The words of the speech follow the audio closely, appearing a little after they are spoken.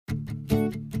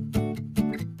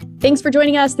Thanks for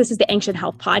joining us. This is the Ancient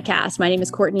Health Podcast. My name is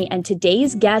Courtney, and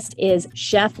today's guest is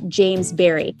Chef James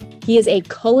Barry. He is a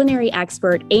culinary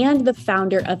expert and the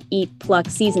founder of Eat Pluck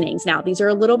Seasonings. Now, these are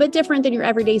a little bit different than your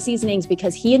everyday seasonings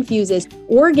because he infuses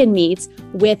organ meats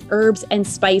with herbs and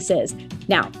spices.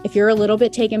 Now, if you're a little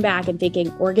bit taken back and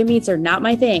thinking organ meats are not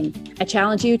my thing, I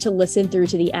challenge you to listen through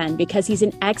to the end because he's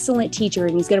an excellent teacher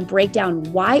and he's going to break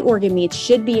down why organ meats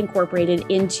should be incorporated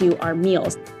into our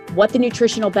meals, what the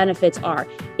nutritional benefits are.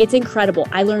 It's incredible.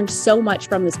 I learned so much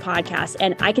from this podcast,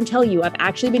 and I can tell you, I've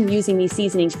actually been using these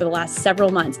seasonings for the last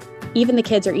several months. Even the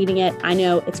kids are eating it. I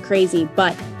know it's crazy,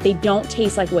 but they don't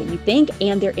taste like what you think,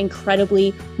 and they're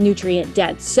incredibly nutrient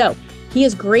dense. So he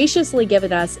has graciously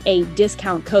given us a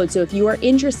discount code. So if you are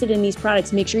interested in these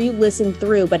products, make sure you listen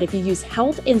through. But if you use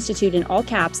Health Institute in all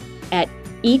caps at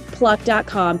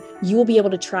eatpluck.com, you will be able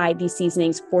to try these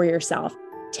seasonings for yourself.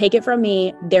 Take it from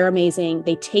me. They're amazing.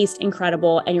 They taste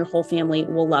incredible, and your whole family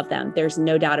will love them. There's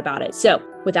no doubt about it. So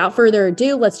without further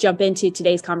ado, let's jump into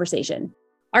today's conversation.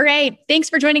 All right. Thanks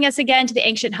for joining us again to the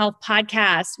Ancient Health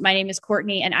Podcast. My name is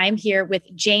Courtney, and I'm here with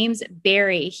James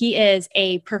Barry. He is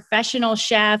a professional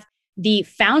chef, the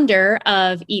founder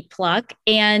of Eat Pluck,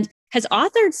 and has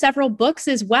authored several books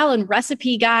as well and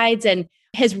recipe guides, and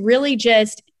has really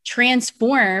just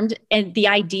transformed the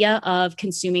idea of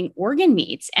consuming organ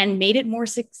meats and made it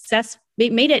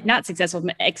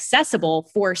accessible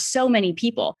for so many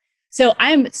people. So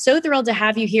I'm so thrilled to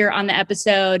have you here on the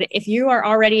episode. If you are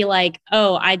already like,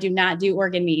 oh, I do not do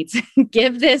organ meats,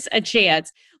 give this a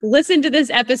chance. Listen to this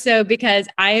episode because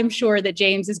I am sure that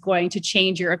James is going to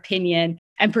change your opinion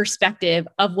and perspective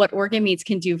of what organ meats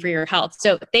can do for your health.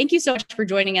 So thank you so much for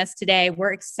joining us today.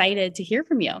 We're excited to hear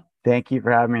from you. Thank you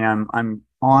for having me. I'm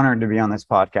honored to be on this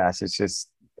podcast. It's just,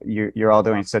 you're all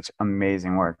doing such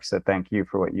amazing work. So thank you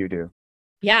for what you do.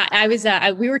 Yeah,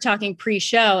 we were talking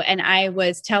pre-show and I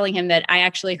was telling him that I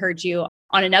actually heard you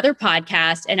on another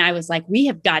podcast. And I was like, we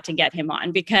have got to get him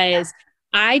on because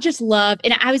I just love,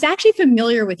 and I was actually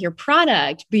familiar with your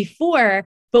product before,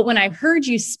 but when I heard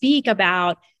you speak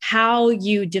about how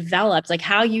you developed, like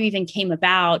how you even came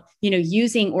about,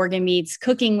 using organ meats,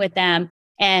 cooking with them,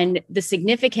 and the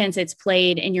significance it's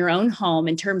played in your own home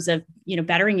in terms of,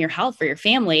 bettering your health for your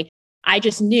family, I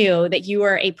just knew that you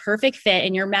were a perfect fit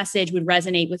and your message would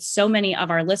resonate with so many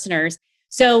of our listeners.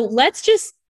 So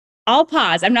I'll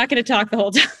pause. I'm not going to talk the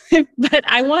whole time, but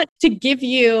I want to give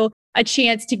you a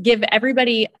chance to give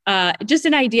everybody just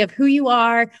an idea of who you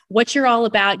are, what you're all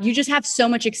about. You just have so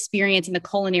much experience in the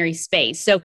culinary space.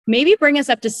 So maybe bring us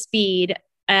up to speed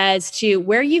as to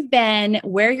where you've been,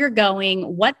 where you're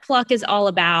going, what Pluck is all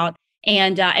about,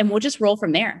 and we'll just roll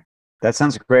from there. That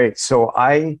sounds great. So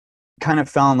I kind of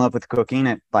fell in love with cooking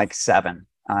at like 7.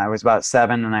 I was about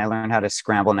 7 and I learned how to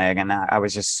scramble an egg and I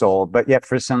was just sold. But yet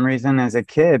for some reason as a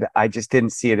kid, I just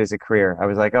didn't see it as a career. I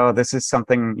was like, oh, this is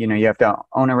something, you have to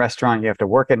own a restaurant, you have to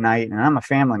work at night. And I'm a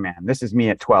family man. This is me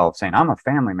at 12 saying I'm a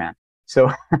family man.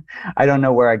 So I don't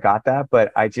know where I got that,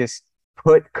 but I just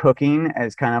put cooking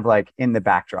as kind of like in the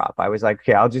backdrop. I was like,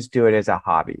 okay, I'll just do it as a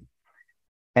hobby.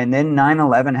 And then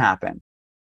 9/11 happened,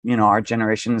 our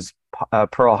generation's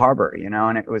Pearl Harbor,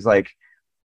 and it was like,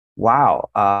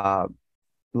 wow,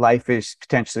 life is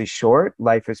potentially short,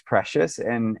 life is precious.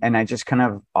 And I just kind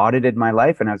of audited my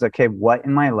life and I was like, okay, what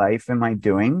in my life am I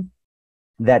doing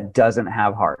that doesn't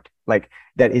have heart? Like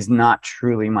that is not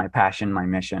truly my passion, my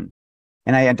mission.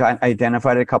 And I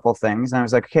identified a couple of things and I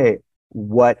was like, okay,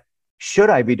 what should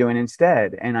I be doing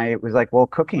instead? And I was like, well,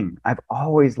 cooking. I've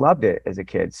always loved it as a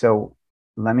kid. So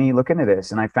let me look into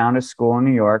this. And I found a school in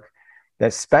New York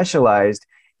that specialized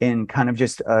in kind of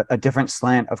just a different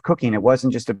slant of cooking. It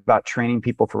wasn't just about training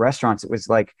people for restaurants. It was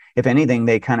like, if anything,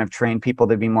 they kind of trained people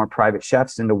to be more private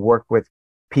chefs and to work with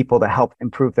people to help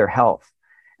improve their health.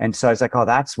 And so I was like, oh,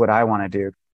 that's what I want to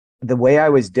do. The way I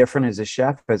was different as a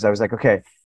chef is I was like, okay,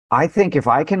 I think if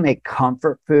I can make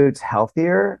comfort foods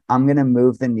healthier, I'm going to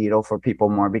move the needle for people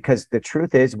more because the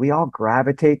truth is we all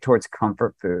gravitate towards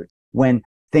comfort food. When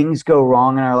things go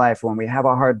wrong in our life, when we have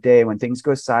a hard day, when things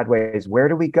go sideways, where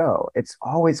do we go? It's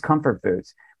always comfort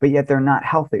foods, but yet they're not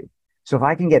healthy. So if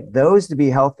I can get those to be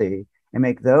healthy and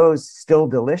make those still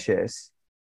delicious,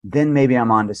 then maybe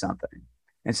I'm onto something.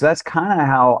 And so that's kind of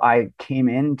how I came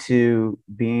into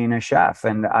being a chef.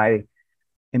 And I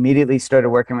immediately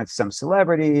started working with some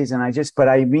celebrities but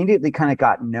I immediately kind of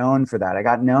got known for that. I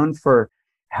got known for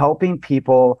helping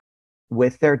people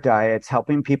with their diets,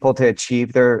 helping people to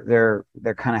achieve their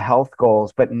kind of health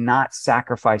goals, but not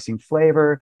sacrificing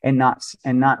flavor and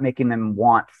not making them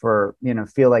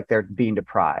feel like they're being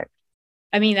deprived.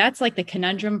 I mean, that's like the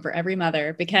conundrum for every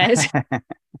mother because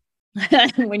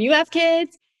when you have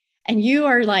kids And you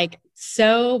are like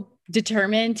so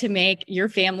determined to make your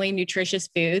family nutritious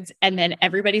foods. And then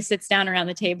everybody sits down around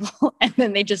the table and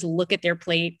then they just look at their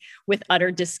plate with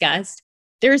utter disgust.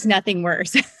 There's nothing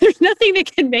worse. There's nothing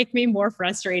that can make me more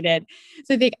frustrated.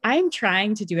 So I think I'm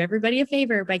trying to do everybody a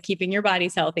favor by keeping your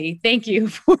bodies healthy. Thank you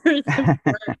for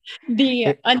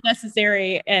the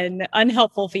unnecessary and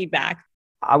unhelpful feedback.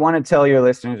 I want to tell your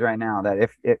listeners right now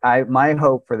that my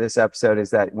hope for this episode is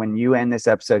that when you end this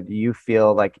episode, you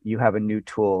feel like you have a new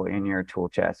tool in your tool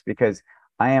chest, because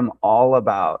I am all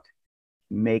about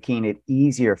making it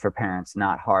easier for parents,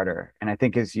 not harder. And I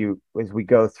think as we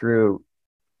go through,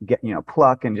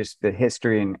 Pluck and just the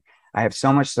history, and I have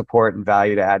so much support and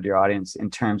value to add to your audience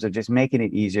in terms of just making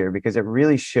it easier, because it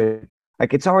really should,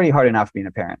 like, it's already hard enough being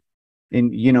a parent.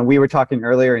 And, we were talking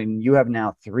earlier, and you have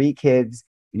now 3 kids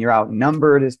and you're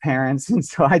outnumbered as parents. And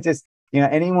so I just,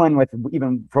 anyone with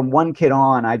even from 1 kid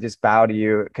on, I just bow to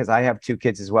you, because I have 2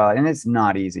 kids as well. And it's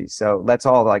not easy. So let's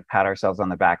all like pat ourselves on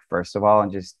the back, first of all,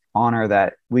 and just honor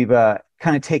that we've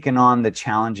kind of taken on the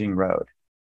challenging road.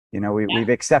 We've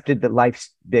accepted the life's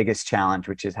biggest challenge,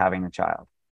 which is having a child.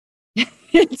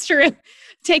 It's true.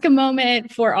 Take a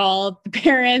moment for all the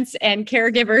parents and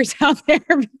caregivers out there,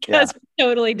 because we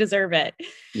totally deserve it.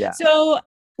 Yeah. So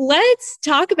let's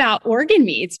talk about organ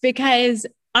meats, because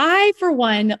I, for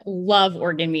one, love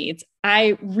organ meats.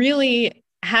 I really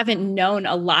haven't known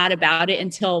a lot about it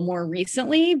until more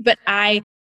recently, but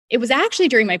it was actually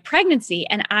during my pregnancy.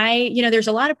 And there's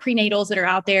a lot of prenatals that are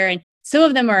out there, and some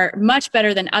of them are much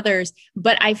better than others,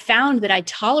 but I found that I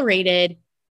tolerated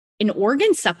an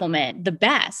organ supplement the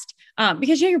best,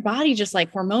 because your body just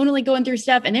like hormonally going through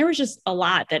stuff. And there was just a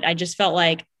lot that I just felt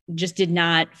like just did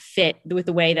not fit with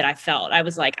the way that I felt. I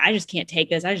was like, I just can't take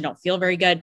this. I just don't feel very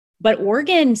good. But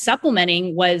organ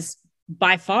supplementing was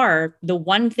by far the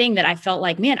one thing that I felt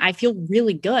like, man, I feel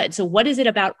really good. So what is it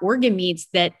about organ meats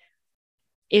that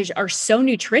are so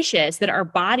nutritious that our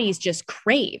bodies just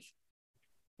crave?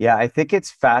 Yeah, I think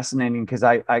it's fascinating, because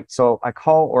I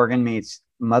call organ meats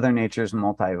Mother Nature's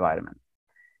multivitamin.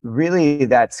 Really,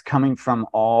 that's coming from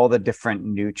all the different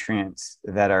nutrients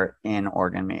that are in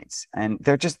organ meats. And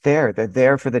they're just there. They're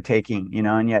there for the taking,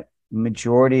 and yet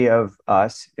majority of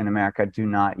us in America do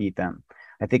not eat them.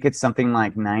 I think it's something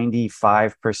like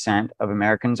 95% of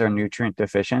Americans are nutrient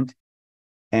deficient,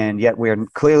 and yet we're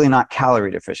clearly not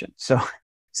calorie deficient. So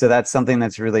that's something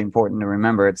that's really important to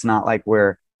remember. It's not like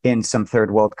we're in some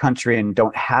third world country and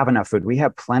don't have enough food. We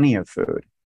have plenty of food.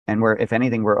 And if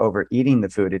anything, we're overeating the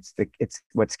food. It's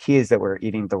what's key is that we're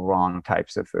eating the wrong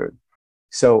types of food.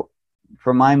 So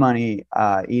for my money,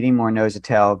 eating more nose to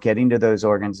tail, getting to those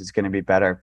organs is going to be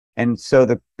better. And so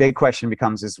the big question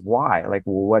becomes is why? Like,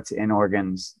 what's in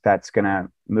organs that's going to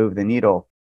move the needle?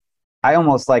 I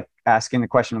almost like asking the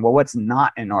question, well, what's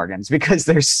not in organs? Because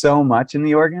there's so much in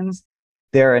the organs.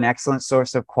 They're an excellent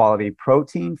source of quality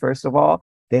protein, first of all.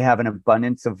 They have an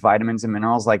abundance of vitamins and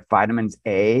minerals like vitamins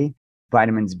A,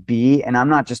 vitamins B. And I'm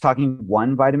not just talking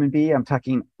one vitamin B, I'm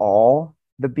talking all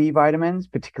the B vitamins,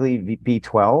 particularly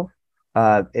B12.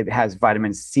 It has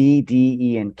vitamins C, D,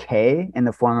 E, and K in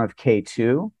the form of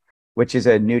K2, which is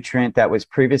a nutrient that was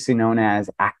previously known as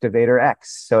activator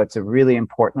X. So it's a really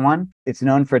important one. It's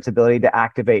known for its ability to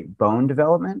activate bone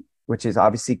development, which is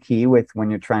obviously key with when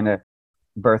you're trying to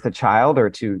birth a child or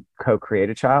to co-create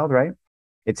a child, right?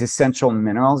 It's essential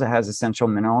minerals. It has essential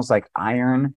minerals like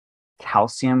iron,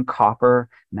 calcium, copper,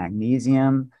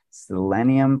 magnesium,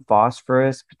 selenium,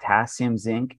 phosphorus, potassium,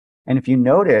 zinc. And if you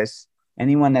notice,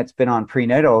 anyone that's been on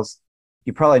prenatals,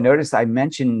 you probably noticed I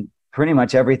mentioned pretty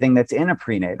much everything that's in a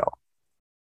prenatal,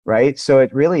 right? So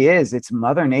it really is. It's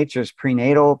Mother Nature's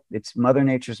prenatal. It's Mother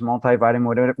Nature's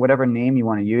multivitamin, whatever name you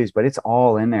want to use, but it's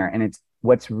all in there. And it's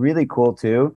what's really cool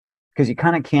too, because you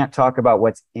kind of can't talk about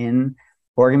what's in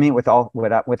organ meat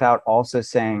without also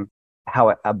saying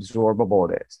how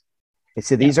absorbable it is.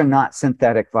 So these are not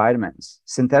synthetic vitamins.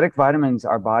 Synthetic vitamins,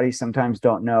 our bodies sometimes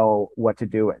don't know what to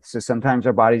do with. So sometimes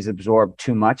our bodies absorb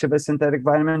too much of a synthetic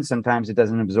vitamin. Sometimes it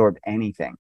doesn't absorb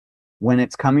anything. When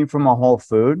it's coming from a whole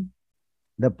food,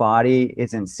 the body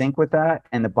is in sync with that,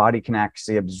 and the body can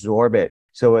actually absorb it.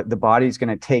 So the body's going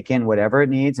to take in whatever it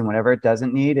needs, and whatever it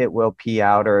doesn't need, it will pee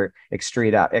out or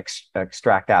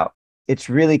extract out. It's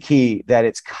really key that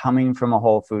it's coming from a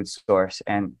whole food source,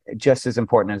 and just as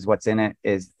important as what's in it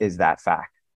is that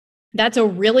fact. That's a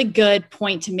really good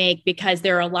point to make, because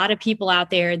there are a lot of people out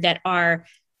there that are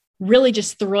really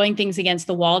just throwing things against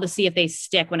the wall to see if they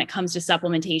stick when it comes to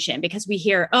supplementation, because we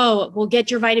hear, oh, well,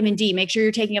 get your vitamin D, make sure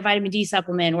you're taking a vitamin D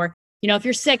supplement, or, if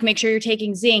you're sick, make sure you're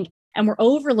taking zinc. and we're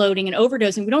overloading and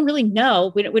overdosing. We don't really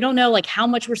know. We don't know like how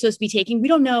much we're supposed to be taking. We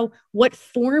don't know what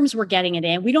forms we're getting it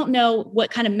in. We don't know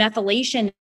what kind of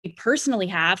methylation we personally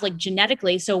have, like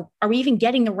genetically. So are we even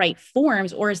getting the right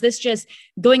forms, or is this just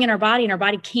going in our body and our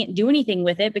body can't do anything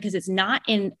with it because it's not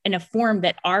in a form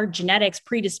that our genetics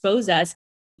predispose us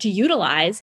to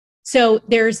utilize? So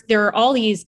there are all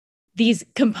these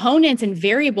components and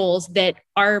variables that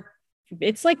are,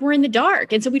 it's like we're in the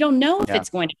dark. And so we don't know if it's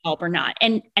going to help or not.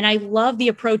 And I love the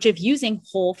approach of using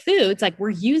whole foods. Like we're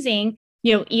using,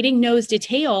 eating nose to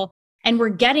tail, and we're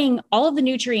getting all of the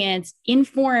nutrients in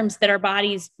forms that our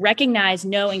bodies recognize,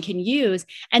 know, and can use.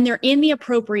 And they're in the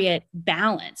appropriate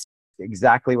balance.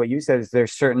 Exactly what you said is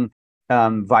there's certain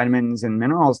vitamins and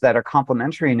minerals that are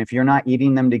complementary. And if you're not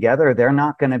eating them together, they're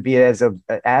not going to be as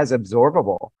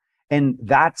absorbable. And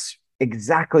that's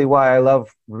exactly why I love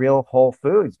real whole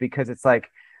foods, because it's like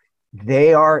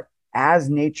they are as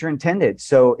nature intended.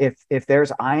 So if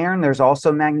there's iron, there's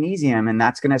also magnesium, and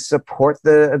that's going to support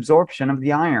the absorption of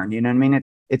the iron. You know what I mean?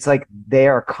 It's like they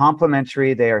are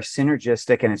complementary, they are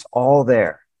synergistic, and it's all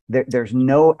there. There's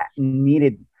no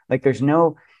needed, like there's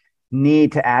no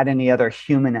need to add any other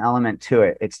human element to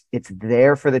it. It's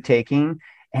there for the taking,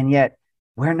 and yet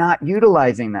we're not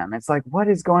utilizing them. It's like, what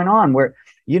is going on?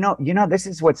 This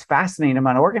is what's fascinating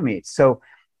about organ meats. So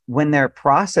when they're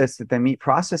processed at the meat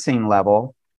processing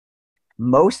level,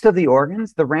 most of the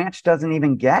organs the ranch doesn't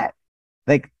even get.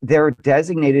 Like they're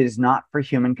designated as not for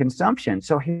human consumption.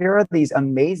 So here are these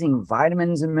amazing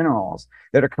vitamins and minerals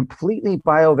that are completely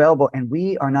bioavailable, and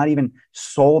we are not even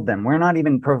sold them. We're not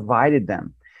even provided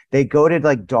them. They go to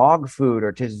like dog food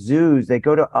or to zoos. They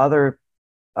go to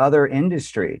other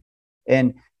industry.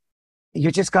 And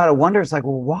you just got to wonder, it's like,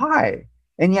 well, why?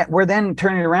 And yet we're then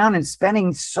turning around and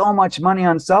spending so much money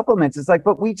on supplements. It's like,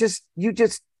 but we just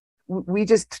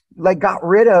like got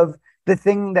rid of the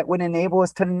thing that would enable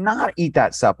us to not eat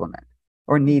that supplement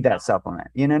or need that supplement.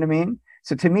 You know what I mean?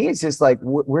 So to me, it's just like,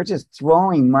 we're just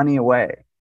throwing money away.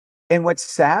 And what's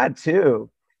sad too,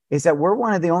 is that we're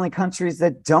one of the only countries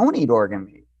that don't eat organ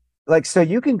meat. Like, so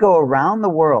you can go around the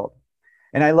world,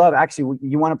 and I love, actually,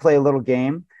 you want to play a little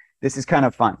game? This is kind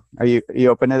of fun. Are you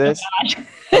open to this?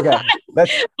 Oh, okay.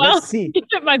 Let's see. You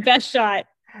took my best shot.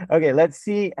 Okay, let's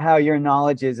see how your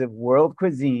knowledge is of world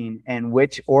cuisine and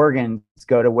which organs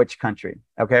go to which country.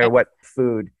 Okay, or what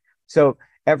food. So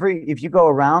if you go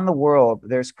around the world,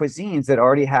 there's cuisines that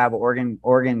already have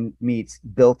organ meats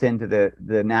built into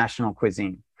the national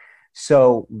cuisine.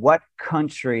 So what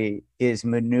country is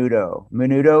menudo?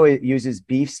 Menudo, it uses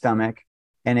beef stomach,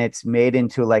 and it's made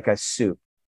into like a soup.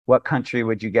 What country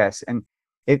would you guess? And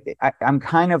I'm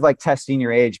kind of like testing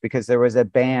your age, because there was a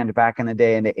band back in the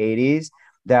day in the 80s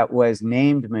that was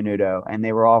named Menudo, and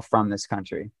they were all from this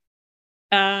country.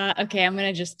 Okay, I'm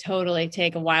gonna just totally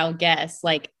take a wild guess.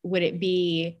 Like, would it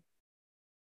be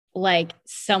like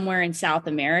somewhere in South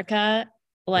America?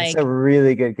 Like, it's a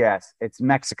really good guess. It's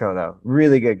Mexico, though.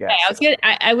 Really good guess. Okay,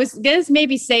 I was gonna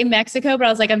maybe say Mexico, but I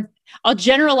was like, I'll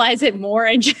generalize it more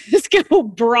and just go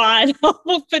broad.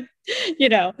 But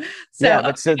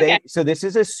so this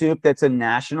is a soup that's a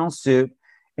national soup,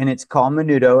 and it's called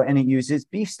menudo, and it uses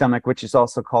beef stomach, which is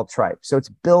also called tripe. So it's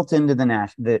built into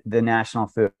the national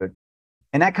food.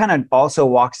 And that kind of also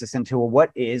walks us into, well,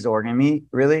 what is organ meat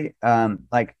really?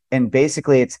 And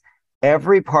basically it's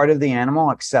every part of the animal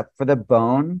except for the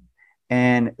bone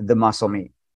and the muscle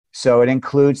meat. So it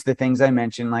includes the things I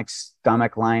mentioned, like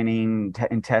stomach lining,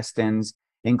 intestines,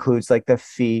 includes like the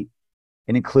feet.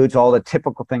 It includes all the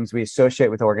typical things we associate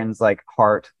with organs, like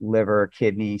heart, liver,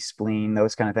 kidney, spleen,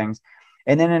 those kind of things.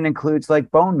 And then it includes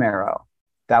like bone marrow,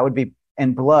 that would be,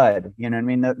 and blood, you know what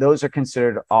I mean? Those are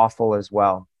considered offal as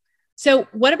well. So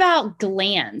what about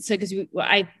glands? So, because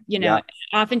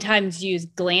oftentimes use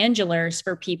glandulars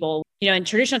for people, in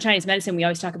traditional Chinese medicine, we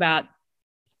always talk about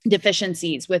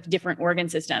deficiencies with different organ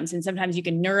systems. And sometimes you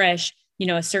can nourish,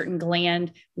 a certain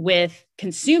gland with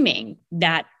consuming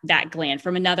that gland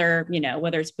from another,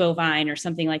 whether it's bovine or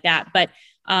something like that. But,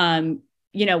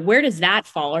 where does that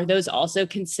fall? Are those also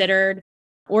considered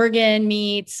organ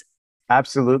meats?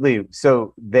 Absolutely.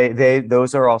 So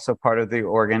those are also part of the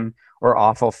organ or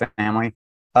offal family.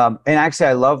 And actually,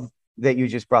 I love that you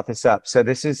just brought this up. So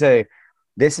this is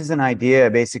an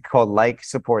idea basically called like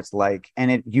supports like,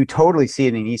 and you totally see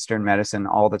it in Eastern medicine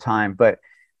all the time, but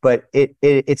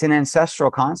it's an ancestral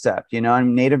concept,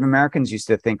 and Native Americans used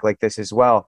to think like this as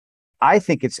well. I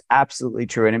think it's absolutely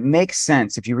true. And it makes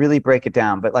sense if you really break it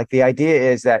down. But like the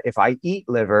idea is that if I eat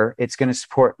liver, it's going to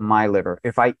support my liver.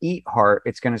 If I eat heart,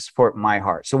 it's going to support my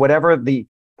heart. So whatever the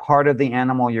part of the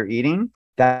animal you're eating,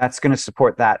 that's going to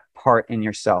support that part in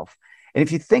yourself. And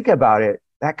if you think about it,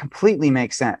 that completely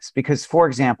makes sense because, for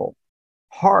example,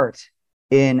 heart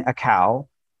in a cow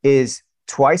is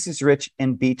twice as rich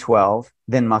in B12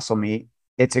 than muscle meat.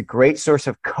 It's a great source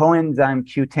of coenzyme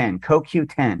Q10,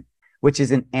 CoQ10, which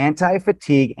is an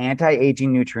anti-fatigue,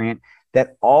 anti-aging nutrient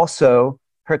that also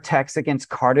protects against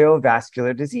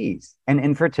cardiovascular disease and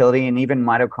infertility and even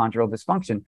mitochondrial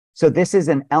dysfunction. So this is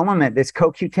an element, this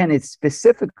CoQ10 is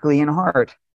specifically in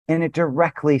heart, and it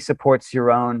directly supports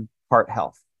your own heart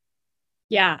health.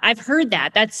 Yeah, I've heard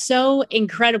that. That's so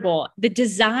incredible. The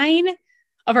design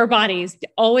of our bodies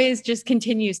always just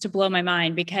continues to blow my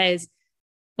mind because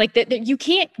like you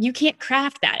can't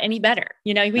craft that any better.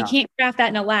 We can't craft that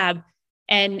in a lab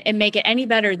and make it any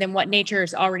better than what nature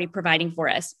is already providing for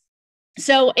us.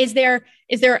 So is there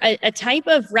a type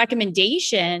of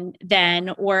recommendation then,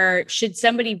 or should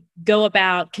somebody go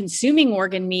about consuming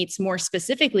organ meats more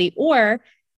specifically, or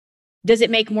does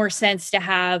it make more sense to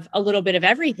have a little bit of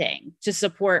everything to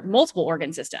support multiple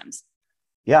organ systems?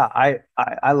 Yeah,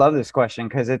 I love this question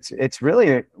because it's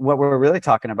really what we're really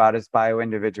talking about is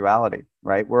bioindividuality,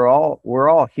 right? We're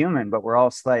all human, but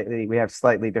we have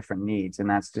slightly different needs, and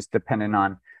that's just dependent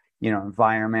on,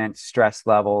 environment, stress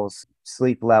levels,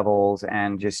 sleep levels,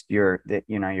 and just your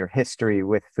history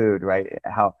with food, right?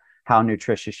 How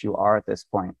nutritious you are at this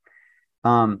point.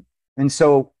 And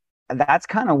so that's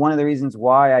kind of one of the reasons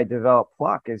why I developed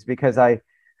Pluck is because I'm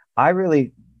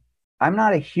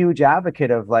not a huge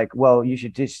advocate of like, well, you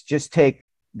should just take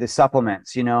the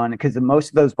supplements, and because most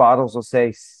of those bottles will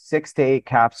say 6 to 8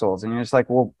 capsules, and you're just like,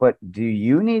 well, but do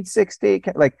you need 6 to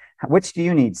 8? Like, which do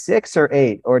you need, 6 or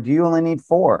 8, or do you only need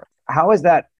 4? How is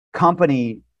that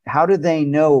company? How do they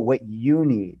know what you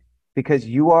need? Because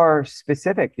you are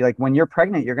specific. Like when you're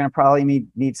pregnant, you're going to probably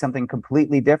need something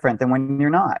completely different than when you're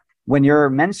not. When you're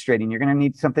menstruating, you're going to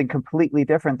need something completely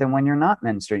different than when you're not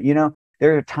menstruating.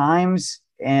 There are times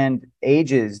and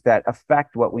ages that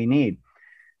affect what we need.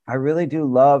 I really do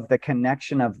love the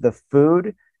connection of the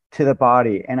food to the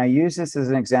body. And I use this as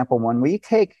an example. When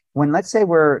let's say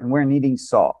we're needing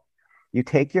salt, you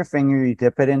take your finger, you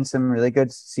dip it in some really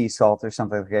good sea salt or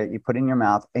something like that, you put it in your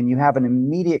mouth, and you have an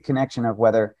immediate connection of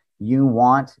whether you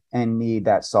want and need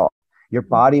that salt. Your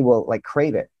body will like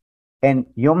crave it. And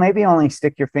you'll maybe only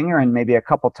stick your finger in maybe a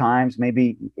couple times.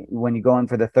 Maybe when you go in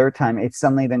for the third time, it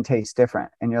suddenly then tastes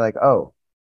different. And you're like, oh,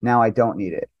 now I don't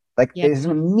need it. Like There's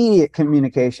an immediate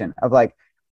communication of like,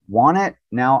 want it,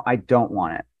 now I don't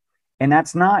want it. And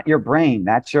that's not your brain.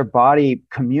 That's your body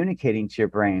communicating to your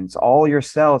brain. It's all your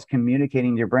cells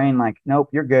communicating to your brain like, nope,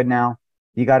 you're good now.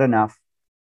 You got enough.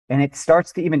 And it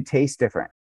starts to even taste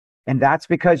different. And that's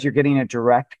because you're getting a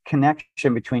direct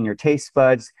connection between your taste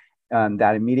buds,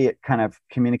 that immediate kind of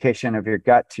communication of your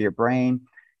gut to your brain.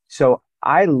 So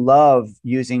I love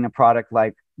using a product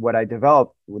like what I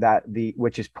developed,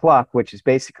 which is Pluck, which is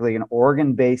basically an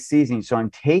organ-based seasoning. So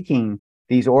I'm taking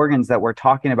these organs that we're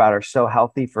talking about are so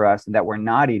healthy for us and that we're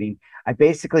not eating. I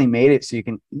basically made it so you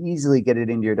can easily get it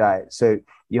into your diet. So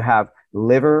you have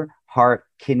liver, heart,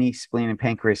 kidney, spleen, and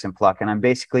pancreas in Pluck. And I'm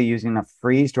basically using a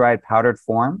freeze-dried powdered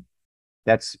form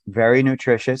that's very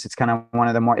nutritious. It's kind of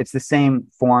it's the same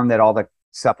form that all the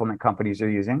supplement companies are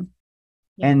using.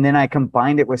 Yeah. And then I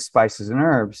combined it with spices and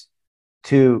herbs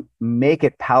to make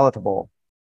it palatable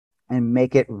and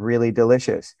make it really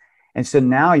delicious. And so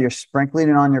now you're sprinkling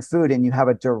it on your food and you have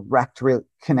a direct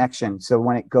connection. So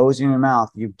when it goes in your mouth,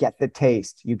 you get the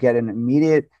taste, you get an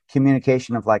immediate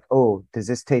communication of like, oh, does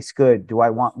this taste good? Do I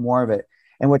want more of it?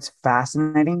 And what's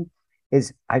fascinating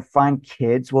is I find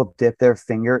kids will dip their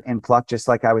finger in Pluck, just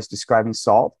like I was describing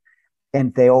salt,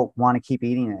 and they'll want to keep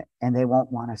eating it and they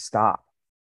won't want to stop.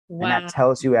 Wow. And that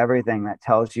tells you everything. That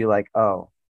tells you like, oh,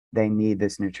 they need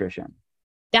this nutrition.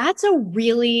 That's a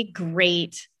really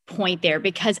great point there,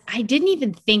 because I didn't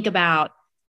even think about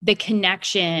the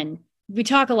connection. We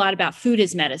talk a lot about food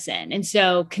as medicine. And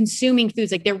so consuming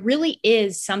foods, like there really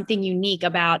is something unique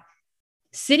about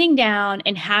sitting down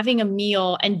and having a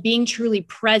meal and being truly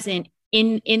present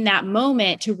in that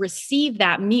moment to receive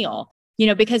that meal.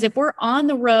 Because if we're on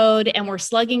the road and we're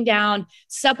slugging down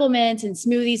supplements and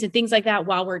smoothies and things like that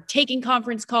while we're taking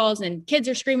conference calls and kids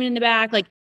are screaming in the back, like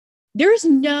there's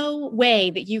no way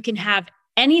that you can have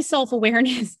any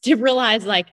self-awareness to realize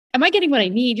like, am I getting what I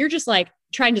need? You're just like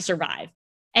trying to survive.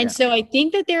 And so I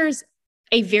think that there's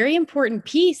a very important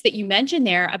piece that you mentioned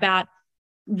there about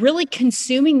really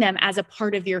consuming them as a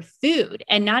part of your food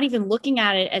and not even looking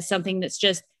at it as something that's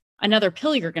just another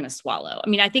pill you're going to swallow. I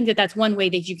mean, I think that that's one way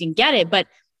that you can get it, but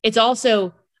it's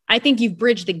also, I think you've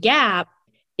bridged the gap.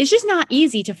 It's just not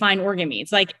easy to find organ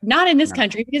meats, like not in this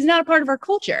country because it's not a part of our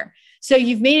culture. So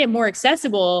you've made it more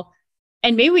accessible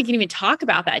And maybe we can even talk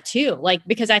about that too. Like,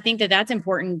 because I think that that's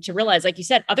important to realize, like you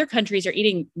said, other countries are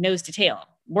eating nose to tail.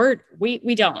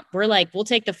 We don't. We're like, we'll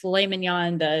take the filet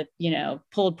mignon, the,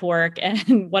 pulled pork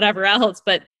and whatever else,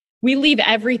 but we leave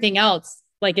everything else.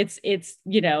 Like it's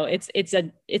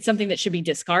something that should be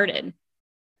discarded.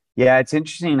 Yeah, it's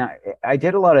interesting. I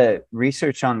did a lot of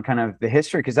research on kind of the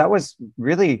history, because that was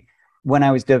really when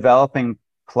I was developing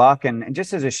Pluck, and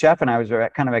just as a chef, and I was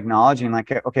kind of acknowledging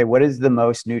like, okay, what is the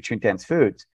most nutrient dense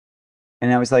foods?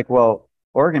 And I was like, well,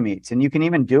 organ meats. And you can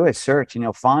even do a search, and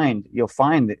you'll find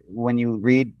that when you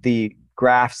read the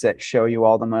graphs that show you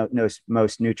all the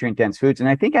most nutrient dense foods. And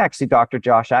I think actually Dr.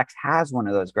 Josh Axe has one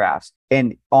of those graphs.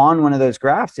 And on one of those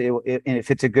graphs, and if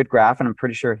it's a good graph, and I'm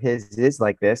pretty sure his is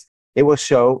like this, it will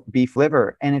show beef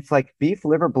liver. And it's like beef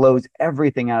liver blows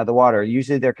everything out of the water.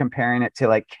 Usually they're comparing it to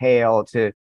like kale,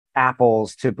 to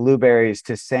apples, to blueberries,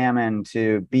 to salmon,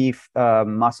 to beef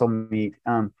muscle meat.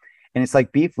 And it's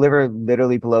like beef liver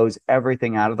literally blows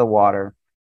everything out of the water.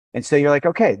 And so you're like,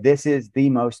 okay, this is the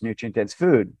most nutrient dense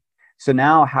food. So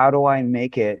now how do I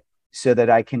make it so that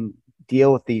I can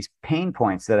deal with these pain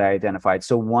points that I identified?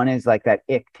 So one is like that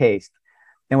ick taste.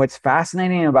 And what's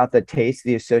fascinating about the taste,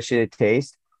 the associated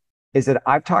taste, is that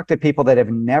I've talked to people that have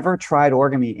never tried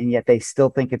organ meat, and yet they still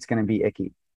think it's going to be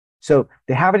icky. So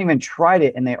they haven't even tried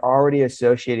it, and they're already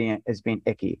associating it as being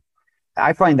icky.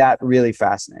 I find that really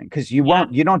fascinating, because you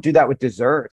don't do that with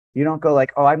dessert. You don't go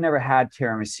like, oh, I've never had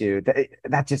tiramisu.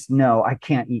 That just, no, I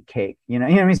can't eat cake. You know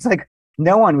what I mean? It's like,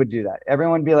 no one would do that.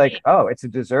 Everyone would be like, oh, it's a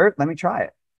dessert. Let me try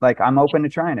it. Like, I'm open to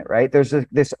trying it, right? There's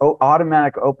this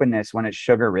automatic openness when it's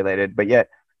sugar related, but yet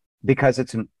because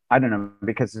it's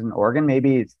because it's an organ,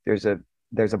 maybe there's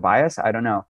a bias. I don't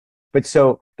know. But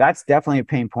so that's definitely a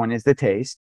pain point, is the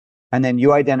taste. And then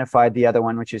you identified the other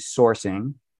one, which is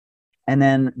sourcing. And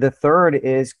then the third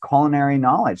is culinary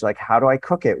knowledge. Like, how do I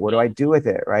cook it? What do I do with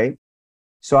it? Right.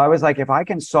 So I was like, if I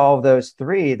can solve those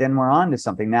three, then we're on to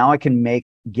something. Now I can make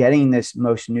getting this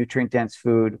most nutrient dense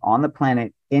food on the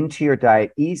planet into your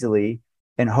diet easily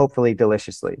and hopefully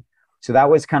deliciously. So that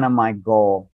was kind of my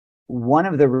goal. One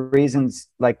of the reasons,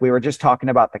 like we were just talking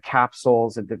about the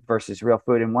capsules versus real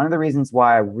food. And one of the reasons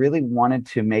why I really wanted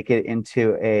to make it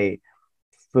into a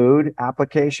food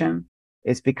application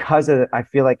is because I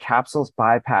feel like capsules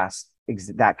bypass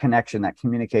that connection, that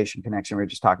communication connection we were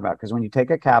just talking about. Because when you take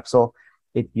a capsule,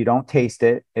 you don't taste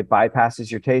it, it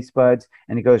bypasses your taste buds,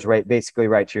 and it goes basically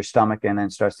right to your stomach, and then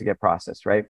starts to get processed,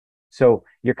 right? So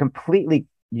you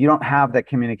don't have that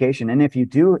communication. And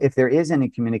if there is any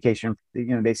communication,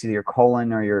 basically your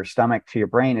colon or your stomach to your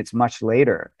brain, it's much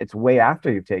later. It's way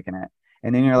after you've taken it.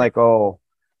 And then you're like, oh,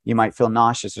 you might feel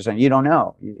nauseous or something. You don't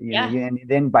know. And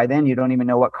then by then you don't even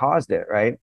know what caused it,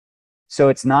 right? So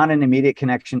it's not an immediate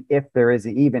connection if there is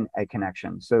even a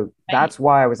connection. So that's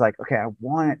why I was like, okay, I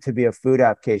want it to be a food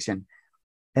application.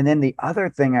 And then the other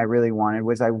thing I really wanted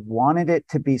was, I wanted it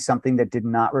to be something that did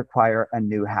not require a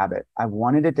new habit. I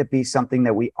wanted it to be something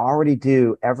that we already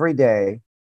do every day,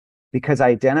 because I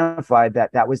identified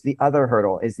that was the other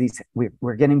hurdle, is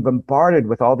we're getting bombarded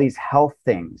with all these health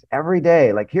things every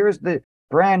day. Like, here's the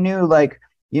brand new,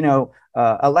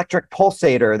 electric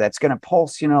pulsator that's going to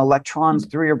pulse, electrons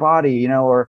through your body,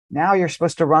 or now you're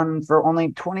supposed to run for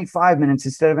only 25 minutes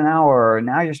instead of an hour, or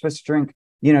now you're supposed to drink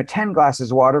 10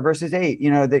 glasses of water versus 8,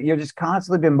 that you're just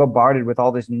constantly being bombarded with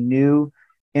all this new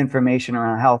information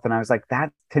around health. And I was like,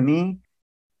 that to me,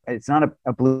 it's not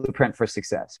a blueprint for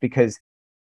success, because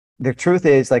the truth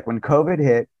is, like, when COVID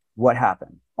hit, what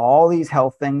happened? All these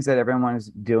health things that everyone was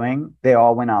doing, they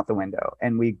all went out the window,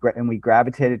 and we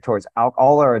gravitated towards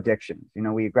all our addictions.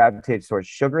 We gravitated towards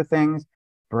sugar things,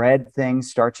 bread things,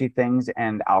 starchy things,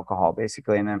 and alcohol,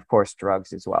 basically. And then of course,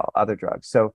 drugs as well, other drugs.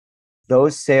 So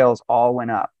those sales all went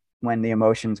up when the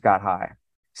emotions got high.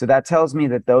 So that tells me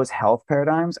that those health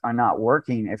paradigms are not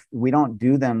working if we don't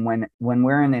do them when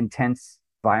we're in intense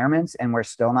environments and we're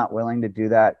still not willing to do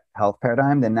that health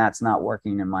paradigm. Then that's not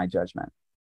working in my judgment.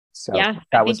 So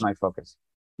that was my focus.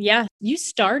 Yeah. You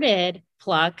started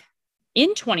Pluck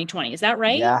in 2020. Is that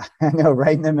right? Yeah, I know.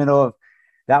 Right in the middle of,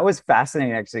 that was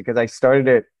fascinating actually, because I started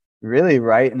it really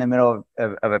right in the middle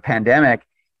of a pandemic.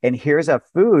 And here's a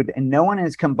food, and no one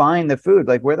has combined the food.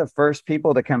 Like, we're the first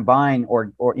people to combine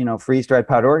or freeze dried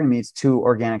powdered organ meats to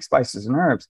organic spices and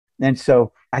herbs. And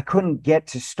so I couldn't get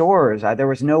to stores. There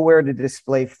was nowhere to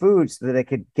display food so that I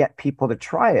could get people to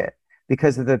try it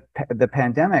because of the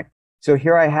pandemic. So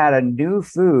here I had a new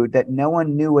food that no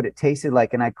one knew what it tasted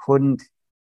like, and I couldn't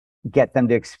get them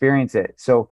to experience it.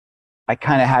 So I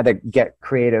kind of had to get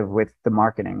creative with the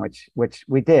marketing, which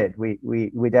we did. We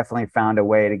definitely found a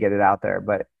way to get it out there.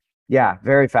 But yeah,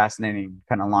 very fascinating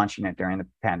kind of launching it during the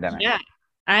pandemic. Yeah.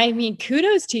 I mean,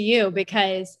 kudos to you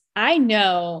because I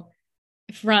know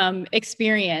from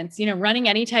experience, running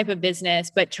any type of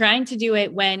business, but trying to do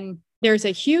it when there's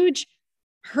a huge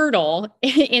hurdle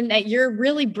in that you're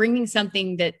really bringing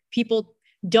something that people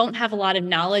don't have a lot of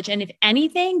knowledge. And if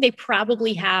anything, they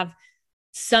probably have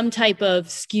some type of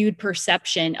skewed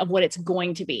perception of what it's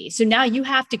going to be. So now you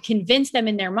have to convince them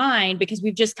in their mind because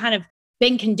we've just kind of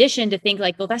been conditioned to think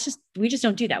like, well, we just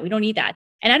don't do that. We don't need that.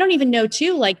 And I don't even know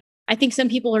too, like, I think some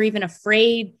people are even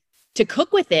afraid to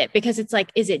cook with it because it's like,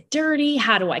 is it dirty?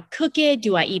 How do I cook it?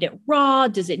 Do I eat it raw?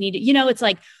 Does it need it? It's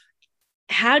like,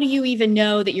 how do you even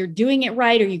know that you're doing it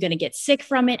right? Are you going to get sick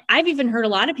from it? I've even heard a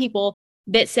lot of people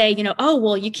that say, oh,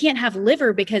 well, you can't have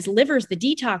liver because liver is the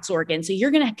detox organ. So you're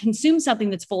going to consume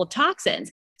something that's full of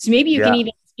toxins. So maybe you can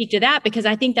even speak to that because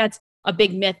I think that's a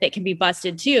big myth that can be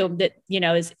busted too, that,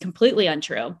 is completely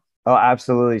untrue. Oh,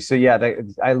 absolutely. So yeah,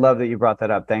 I love that you brought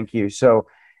that up. Thank you. So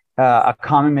a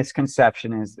common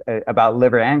misconception is about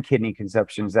liver and kidney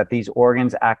consumptions that these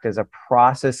organs act as a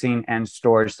processing and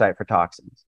storage site for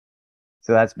toxins.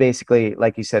 So that's basically,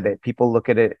 like you said, that people look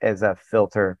at it as a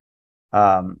filter,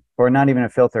 or not even a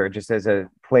filter, just as a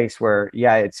place where,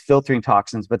 yeah, it's filtering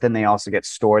toxins, but then they also get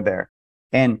stored there.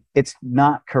 And it's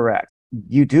not correct.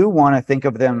 You do want to think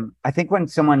of them. I think when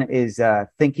someone is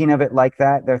thinking of it like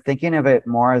that, they're thinking of it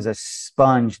more as a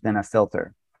sponge than a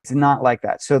filter. It's not like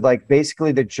that. So like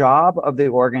basically the job of the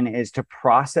organ is to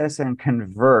process and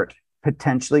convert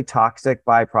potentially toxic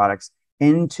byproducts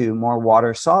into more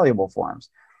water soluble forms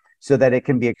so that it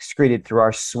can be excreted through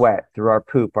our sweat, through our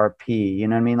poop, our pee. You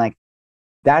know what I mean? Like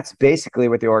that's basically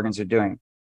what the organs are doing.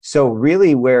 So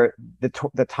really where the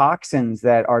toxins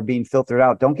that are being filtered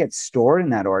out don't get stored in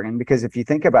that organ, because if you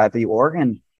think about it, the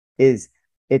organ is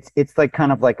it's like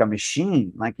kind of like a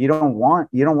machine. Like you don't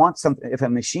want something. If a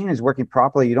machine is working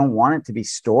properly, you don't want it to be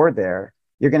stored there.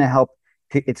 You're going to help.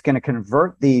 It's going to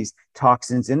convert these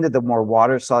toxins into the more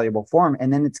water soluble form,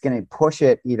 and then it's going to push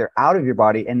it either out of your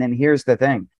body. And then here's the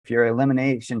thing: if your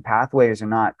elimination pathways are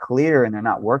not clear and they're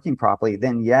not working properly,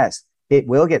 then yes, it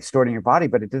will get stored in your body,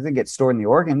 but it doesn't get stored in the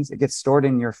organs. It gets stored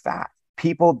in your fat.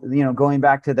 People, going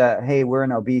back to hey, we're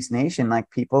an obese nation, like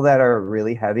people that are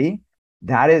really heavy.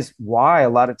 That is why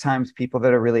a lot of times people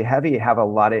that are really heavy have a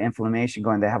lot of inflammation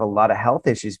going. They have a lot of health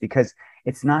issues because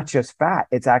it's not just fat.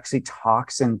 It's actually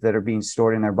toxins that are being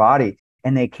stored in their body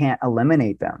and they can't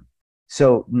eliminate them.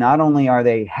 So not only are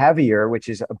they heavier, which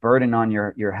is a burden on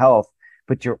your health,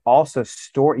 but you're also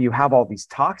you have all these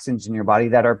toxins in your body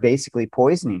that are basically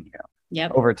poisoning you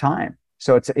over time.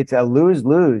 So it's a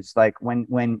lose-lose, like when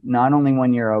not only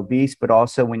when you're obese, but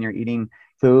also when you're eating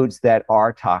foods that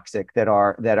are toxic, that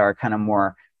are kind of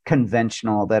more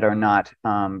conventional, that are not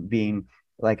being,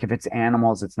 like if it's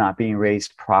animals, it's not being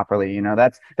raised properly.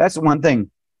 That's one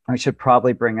thing I should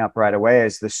probably bring up right away,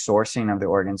 is the sourcing of the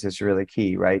organs is really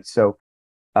key, right? So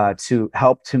to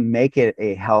help to make it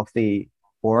a healthy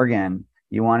organ,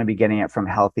 you want to be getting it from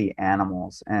healthy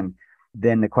animals. And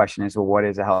then the question is, well, what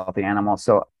is a healthy animal?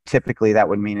 So typically that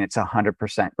would mean it's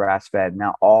 100% grass-fed.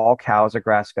 Now, all cows are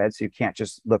grass-fed, so you can't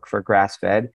just look for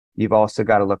grass-fed. You've also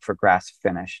got to look for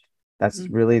grass-finished. That's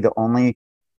really the only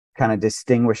kind of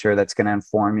distinguisher that's going to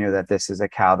inform you that this is a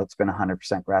cow that's been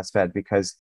 100% grass-fed,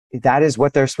 because that is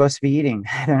what they're supposed to be eating.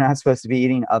 They're not supposed to be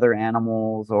eating other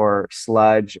animals or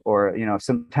sludge, or,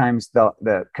 sometimes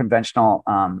the conventional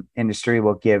industry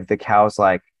will give the cows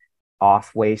like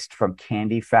off waste from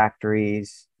candy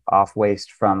factories, off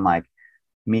waste from like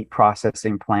meat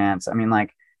processing plants. I mean,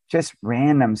 like just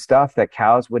random stuff that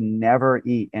cows would never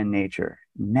eat in nature,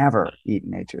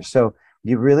 So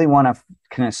you really want to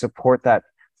kind of support that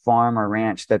farm or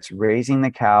ranch that's raising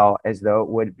the cow as though it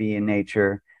would be in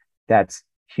nature, that's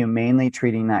humanely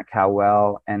treating that cow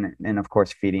well, and of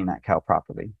course feeding that cow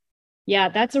properly. Yeah,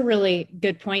 that's a really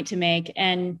good point to make.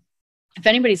 And if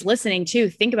anybody's listening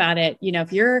too, think about it.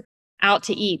 If you're out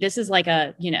to eat, this is like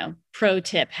a, pro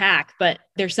tip hack, but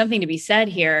there's something to be said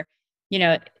here.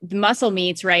 The muscle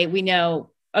meats, right? We know,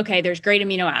 okay, there's great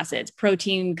amino acids,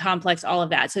 protein complex, all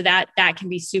of that. So that can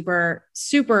be super,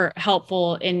 super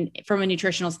helpful from a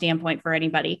nutritional standpoint for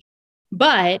anybody.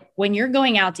 But when you're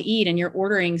going out to eat and you're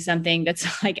ordering something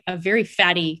that's like a very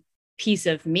fatty piece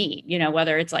of meat,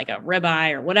 whether it's like a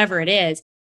ribeye or whatever it is,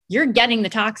 you're getting the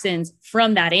toxins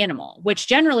from that animal, which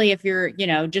generally, if you're,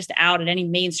 just out at any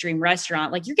mainstream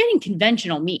restaurant, like you're getting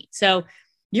conventional meat. So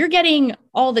you're getting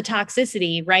all the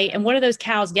toxicity, right? And what are those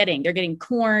cows getting? They're getting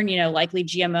corn, likely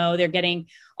GMO. They're getting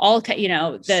all,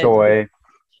 the soy.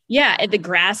 Yeah, and the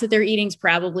grass that they're eating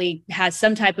probably has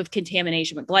some type of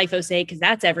contamination with glyphosate because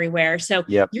that's everywhere. So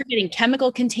Yep. you're getting chemical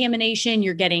contamination,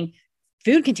 you're getting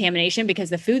food contamination because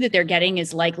the food that they're getting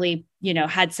is likely,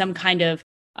 had some kind of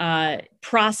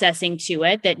processing to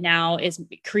it that now is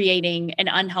creating an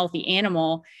unhealthy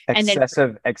animal. And then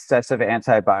Excessive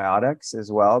antibiotics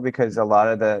as well, because a lot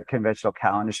of the conventional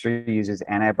cow industry uses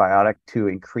antibiotic to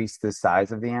increase the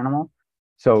size of the animal.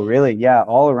 So really, yeah,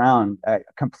 all around, I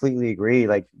completely agree.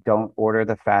 Like, don't order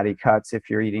the fatty cuts if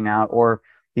you're eating out, or,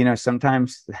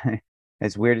 sometimes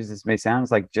as weird as this may sound,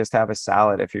 it's like just have a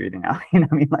salad if you're eating out. You know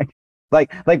what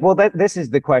I mean? Well, this is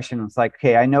the question. It's like,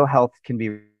 okay, I know health can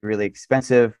be really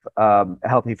expensive.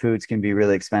 Healthy foods can be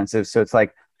really expensive. So it's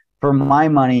like, for my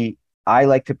money, I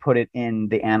like to put it in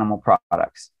the animal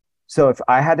products. So if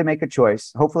I had to make a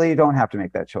choice, hopefully you don't have to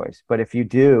make that choice. But if you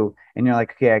do, and you're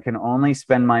like, okay, I can only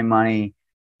spend my money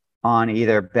on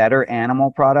either better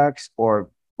animal products or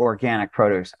organic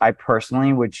produce, I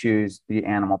personally would choose the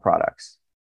animal products,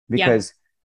 because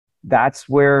that's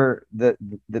where the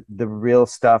real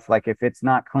stuff, like if it's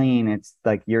not clean, it's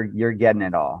like you're getting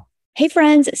it all. Hey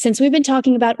friends, since we've been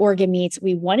talking about organ meats,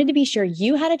 we wanted to be sure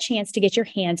you had a chance to get your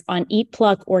hands on Eat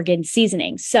Pluck organ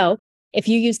seasoning. So if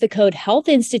you use the code Health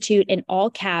Institute in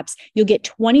all caps, you'll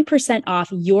get 20% off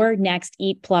your next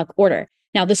Eat Pluck order.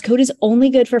 Now, this code is only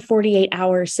good for 48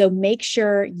 hours, so make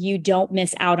sure you don't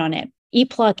miss out on it. Eat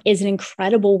Pluck is an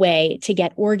incredible way to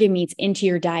get organ meats into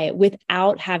your diet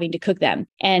without having to cook them.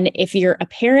 And if you're a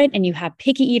parent and you have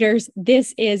picky eaters,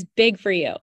 this is big for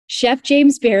you. Chef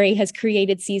James Barry has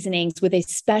created seasonings with a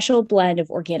special blend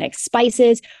of organic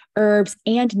spices, herbs,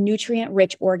 and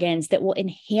nutrient-rich organs that will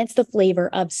enhance the flavor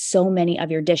of so many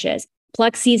of your dishes.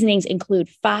 Pluck seasonings include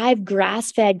 5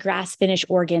 grass-fed, grass-finished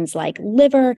organs like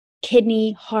liver,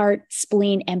 kidney, heart,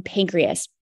 spleen, and pancreas.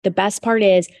 The best part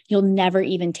is you'll never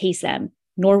even taste them,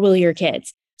 nor will your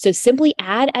kids. So simply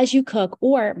add as you cook,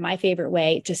 or my favorite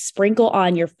way, to sprinkle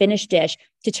on your finished dish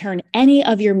to turn any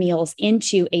of your meals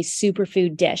into a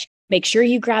superfood dish. Make sure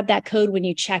you grab that code when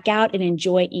you check out and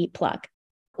enjoy Eat Pluck.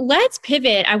 Let's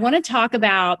pivot. I want to talk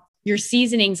about your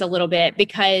seasonings a little bit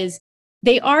because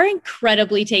they are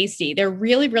incredibly tasty. They're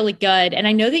really, really good. And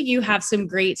I know that you have some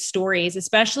great stories,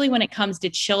 especially when it comes to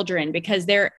children, because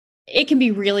it can be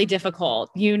really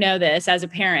difficult. You know this as a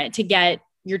parent, to get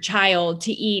your child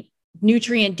to eat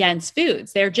nutrient dense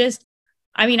foods. They're just,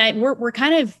 we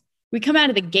come out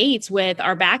of the gates with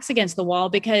our backs against the wall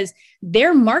because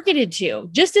they're marketed to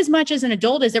just as much as an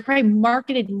adult is. They're probably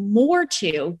marketed more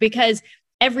to, because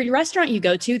every restaurant you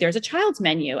go to, there's a child's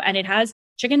menu and it has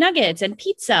chicken nuggets and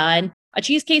pizza and a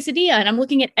cheese quesadilla. And I'm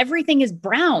looking at everything is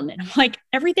brown. And I'm like,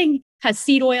 everything has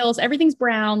seed oils. Everything's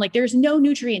brown. Like, there's no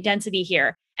nutrient density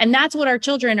here. And that's what our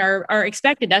children are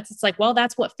expected. It's like, well,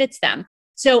 that's what fits them.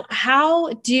 So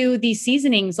how do these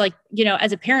seasonings, like,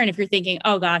 as a parent, if you're thinking,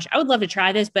 oh gosh, I would love to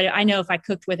try this, but I know if I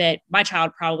cooked with it, my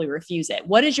child probably refuse it.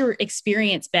 What has your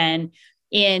experience been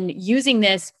in using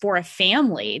this for a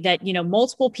family that,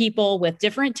 multiple people with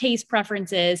different taste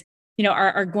preferences,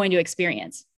 are going to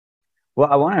experience? Well,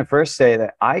 I want to first say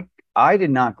that I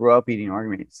did not grow up eating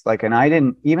organ meats. And I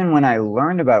didn't, even when I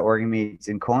learned about organ meats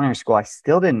in culinary school, I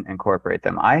still didn't incorporate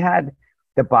them. I had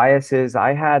the biases,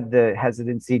 I had the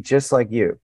hesitancy, just like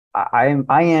you. I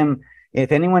am,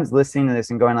 if anyone's listening to this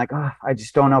and going like, oh, I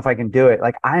just don't know if I can do it.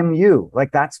 Like, I'm you,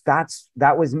 like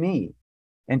that was me.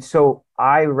 And so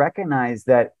I recognize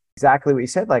that exactly what you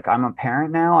said. Like, I'm a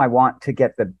parent now. I want to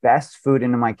get the best food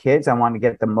into my kids. I want to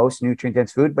get the most nutrient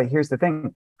dense food. But here's the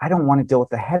thing. I don't want to deal with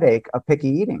the headache of picky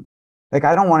eating. Like,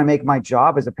 I don't want to make my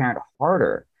job as a parent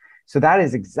harder. So that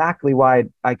is exactly why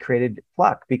I created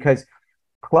Pluck, because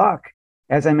Pluck,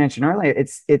 as I mentioned earlier,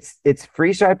 it's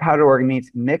freeze-dried powdered organ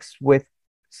meats mixed with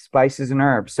spices and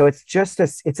herbs. So it's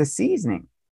a seasoning.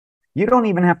 You don't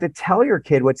even have to tell your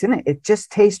kid what's in it. It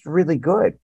just tastes really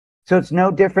good. So it's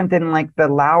no different than like the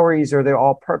Lawry's or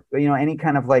the any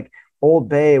kind of like Old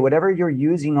Bay, whatever you're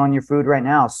using on your food right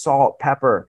now, salt,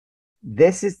 pepper.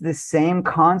 This is the same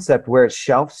concept where it's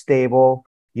shelf stable.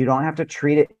 You don't have to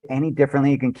treat it any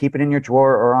differently. You can keep it in your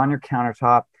drawer or on your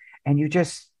countertop. And you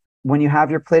just, when you have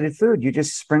your plated food, you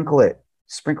just sprinkle it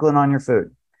on your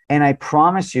food. And I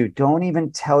promise you, don't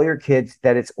even tell your kids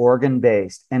that it's organ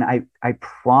based. And I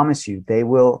promise you, they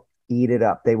will eat it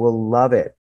up. They will love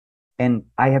it. And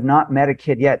I have not met a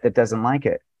kid yet that doesn't like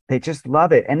it. They just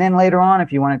love it. And then later on,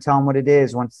 if you want to tell them what it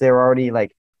is, once they're already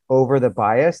like over the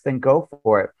bias, then go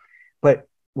for it. But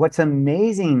what's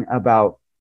amazing about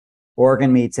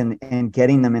organ meats and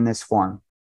getting them in this form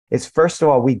is, first of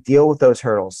all, we deal with those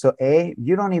hurdles. So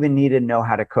you don't even need to know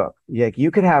how to cook. Like,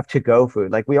 you could have to-go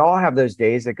food. Like, we all have those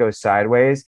days that go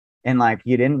sideways and like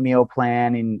you didn't meal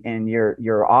plan and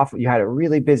you're off, you had a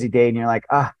really busy day and you're like,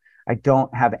 I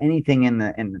don't have anything in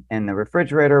the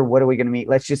refrigerator. What are we going to eat?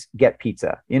 Let's just get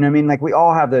pizza. You know what I mean? Like we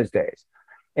all have those days.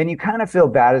 And you kind of feel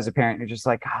bad as a parent. You're just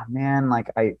like, oh man, like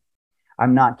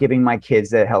I'm not giving my kids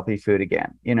that healthy food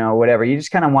again, you know, whatever. You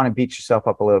just kind of want to beat yourself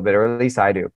up a little bit, or at least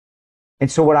I do. And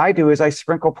so what I do is I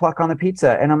sprinkle Pluck on the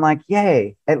pizza and I'm like,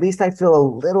 yay, at least I feel a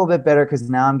little bit better because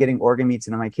now I'm getting organ meats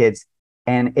into my kids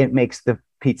and it makes the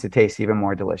pizza taste even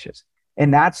more delicious.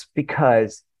 And that's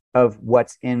because of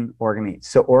what's in organ meats.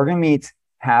 So organ meats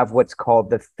have what's called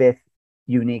the fifth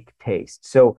unique taste.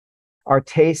 So our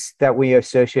tastes that we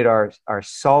associate are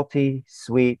salty,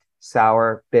 sweet,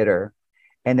 sour, bitter.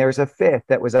 And there's a fifth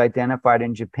that was identified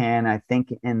in Japan, I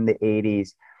think in the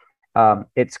 80s.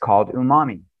 It's called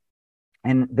umami.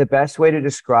 And the best way to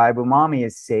describe umami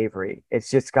is savory.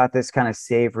 It's just got this kind of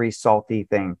savory, salty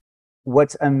thing.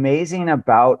 What's amazing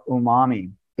about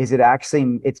umami is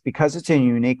it's because it's a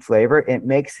unique flavor, it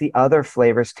makes the other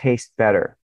flavors taste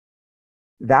better.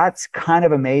 That's kind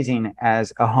of amazing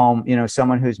as a home, you know,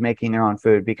 someone who's making their own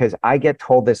food, because I get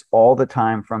told this all the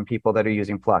time from people that are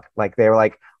using Pluck. Like they're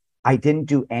like, I didn't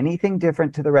do anything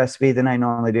different to the recipe than I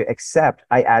normally do, except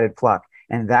I added Pluck.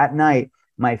 And that night,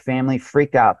 my family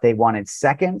freaked out. They wanted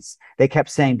seconds. They kept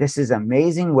saying, this is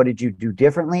amazing. What did you do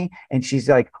differently? And she's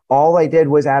like, all I did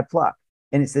was add Pluck.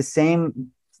 And it's the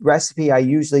same recipe I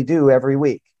usually do every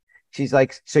week. She's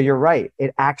like, so you're right.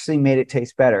 It actually made it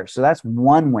taste better. So that's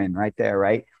one win right there,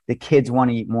 right? The kids want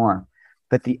to eat more.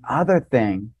 But the other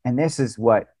thing, and this is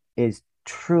what is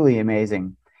truly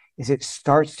amazing, is it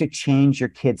starts to change your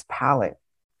kid's palate.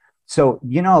 So,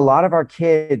 you know, a lot of our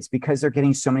kids, because they're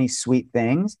getting so many sweet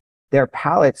things, their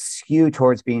palates skew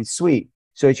towards being sweet.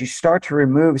 So as you start to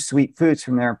remove sweet foods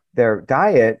from their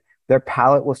diet, their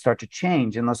palate will start to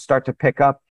change and they'll start to pick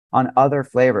up on other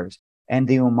flavors. And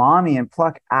the umami and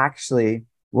Pluck actually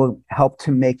will help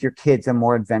to make your kids a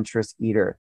more adventurous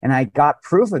eater. And I got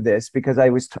proof of this because I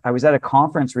was at a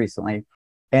conference recently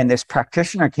and this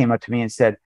practitioner came up to me and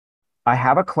said, I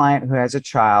have a client who has a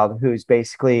child who's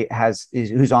basically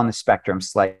who's on the spectrum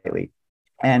slightly.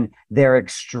 And they're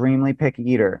extremely picky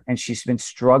eater. And she's been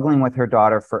struggling with her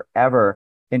daughter forever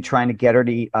in trying to get her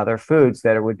to eat other foods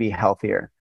that would be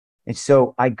healthier. And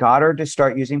so I got her to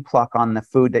start using Pluck on the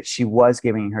food that she was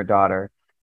giving her daughter.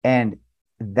 And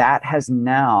that has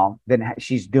now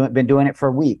been doing it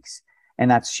for weeks.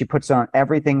 And she puts on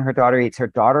everything her daughter eats. Her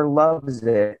daughter loves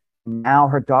it. Now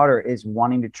her daughter is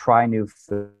wanting to try new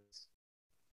foods.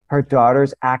 Her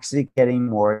daughter's actually getting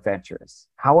more adventurous.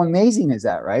 How amazing is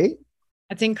that, right?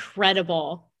 That's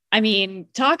incredible. I mean,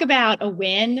 talk about a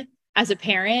win as a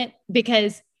parent,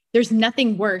 because there's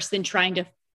nothing worse than trying to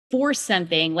force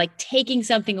something, like taking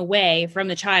something away from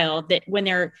the child that when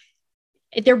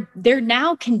they're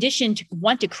now conditioned to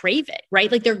want to crave it,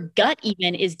 right? Like their gut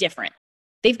even is different.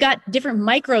 They've got different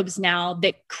microbes now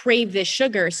that crave this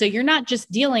sugar. So you're not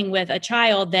just dealing with a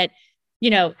child that, you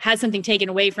know, has something taken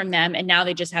away from them and now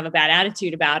they just have a bad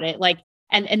attitude about it. Like,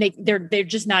 and they're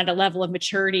just not at a level of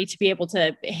maturity to be able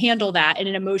to handle that in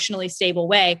an emotionally stable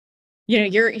way. You know,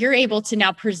 you're able to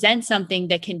now present something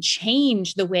that can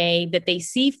change the way that they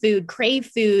see food, crave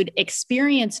food,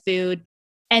 experience food.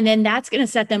 And then that's going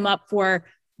to set them up for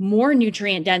more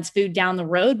nutrient dense food down the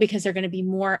road because they're going to be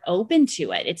more open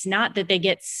to it. It's not that they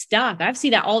get stuck. I've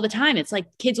seen that all the time. It's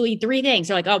like kids will eat 3 things.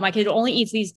 They're like, oh, my kid only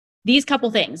eats these couple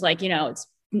things. Like, you know, it's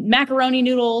macaroni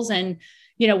noodles and,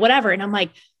 you know, whatever. And I'm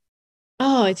like,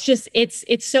 oh,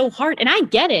 it's so hard. And I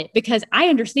get it because I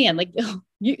understand, like,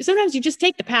 sometimes you just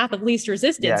take the path of least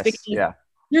resistance because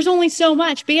there's only so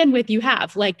much bandwidth you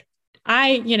have. Like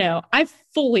I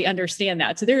fully understand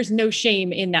that. So there's no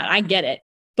shame in that. I get it,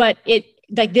 but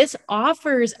this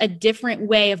offers a different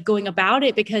way of going about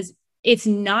it because it's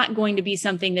not going to be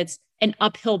something that's an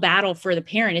uphill battle for the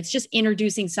parent. It's just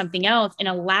introducing something else and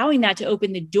allowing that to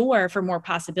open the door for more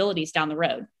possibilities down the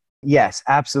road. Yes,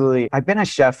 absolutely. I've been a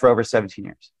chef for over 17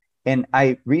 years. And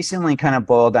I recently kind of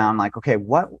boiled down like, okay,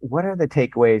 what are the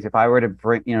takeaways if I were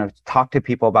to talk to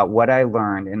people about what I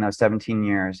learned in those 17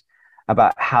 years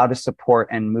about how to support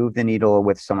and move the needle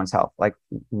with someone's health? Like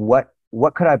what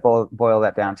could I boil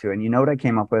that down to? And you know what I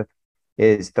came up with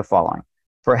is the following.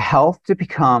 For health to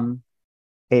become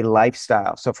a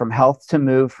lifestyle, so from health to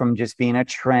move from just being a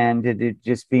trend to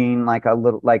just being like a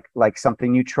little like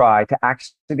something you try to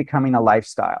actually becoming a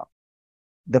lifestyle,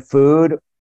 the food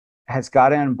has got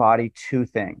to embody 2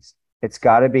 things. It's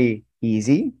got to be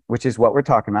easy, which is what we're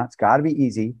talking about. It's got to be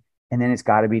easy. And then it's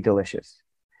got to be delicious.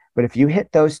 But if you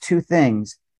hit those 2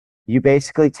 things, You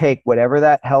basically take whatever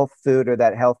that health food or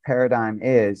that health paradigm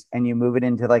is, and you move it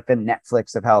into like the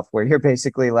Netflix of health, where you're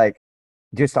basically like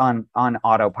just on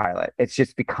autopilot. It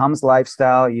just becomes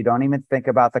lifestyle. You don't even think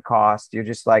about the cost. You're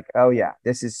just like, oh yeah,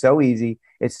 this is so easy.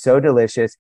 It's so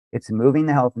delicious. It's moving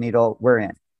the health needle. We're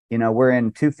in. We're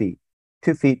in 2 feet,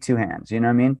 2 feet, two hands. You know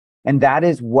what I mean? And that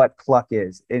is what Pluck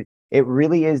is. It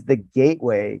really is the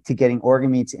gateway to getting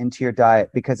organ meats into your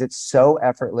diet because it's so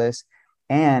effortless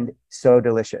and so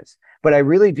delicious. But I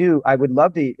would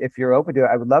love to, if you're open to it,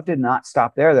 I would love to not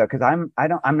stop there though, because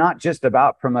I'm not just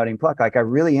about promoting Pluck. Like I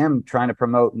really am trying to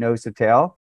promote nose to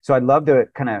tail. So I'd love to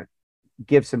kind of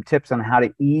give some tips on how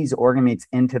to ease organ meats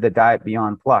into the diet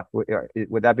beyond Pluck.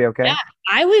 Would that be okay? Yeah,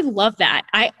 I would love that.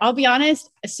 I'll be honest.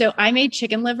 So I made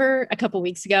chicken liver a couple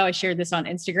weeks ago. I shared this on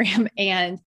Instagram,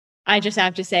 and I just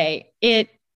have to say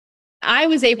I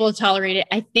was able to tolerate it.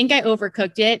 I think I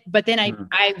overcooked it, but then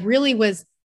I really was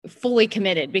fully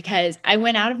committed because I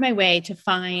went out of my way to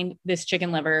find this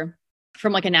chicken liver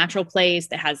from like a natural place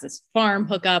that has this farm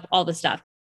hookup, all the stuff.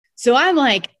 So I'm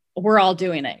like, we're all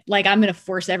doing it. Like I'm going to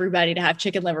force everybody to have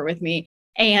chicken liver with me.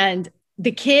 And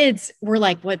the kids were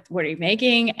like, what are you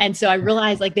making? And so I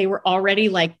realized like they were already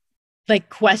like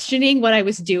questioning what I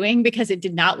was doing because it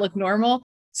did not look normal.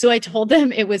 So I told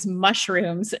them it was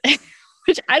mushrooms,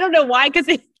 which I don't know why, because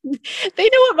they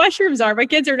know what mushrooms are. My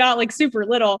kids are not like super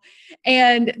little.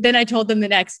 And then I told them the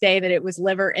next day that it was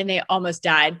liver and they almost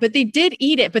died, but they did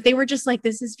eat it. But they were just like,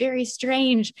 this is very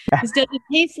strange. This doesn't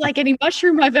taste like any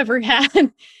mushroom I've ever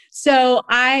had. So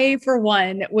I, for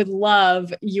one, would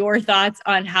love your thoughts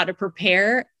on how to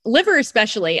prepare liver,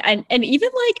 especially. And even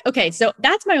like, okay, so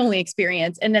that's my only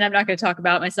experience. And then I'm not going to talk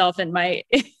about myself and my,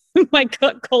 my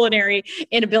culinary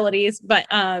inabilities, but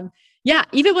yeah,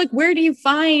 even like, where do you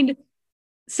find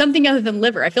something other than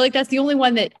liver? I feel like that's the only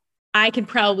one that I could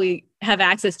probably have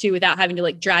access to without having to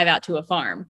like drive out to a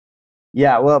farm.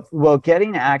 Yeah, well,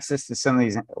 getting access to some of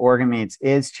these organ meats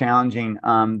is challenging.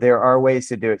 There are ways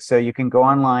to do it. So you can go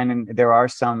online, and there are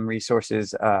some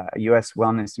resources. US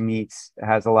Wellness Meats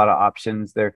has a lot of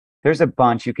options. There's a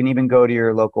bunch. You can even go to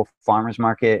your local farmers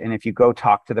market, and if you go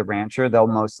talk to the rancher, they'll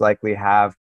most likely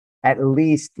have at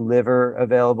least liver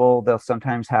available. They'll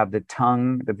sometimes have the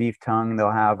tongue, the beef tongue.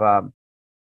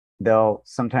 They'll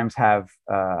sometimes have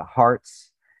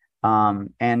hearts,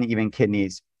 and even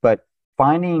kidneys. But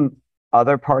finding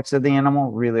other parts of the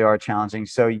animal really are challenging.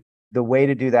 So the way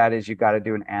to do that is you got to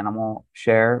do an animal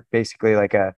share, basically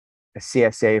like a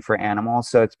CSA for animals.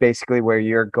 So it's basically where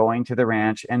you're going to the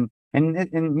ranch, and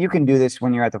you can do this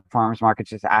when you're at the farmers market.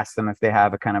 Just ask them if they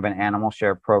have a kind of an animal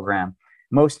share program.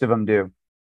 Most of them do.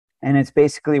 And it's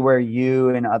basically where you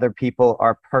and other people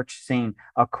are purchasing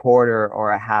a quarter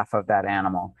or a half of that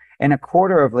animal. And a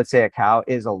quarter of, let's say, a cow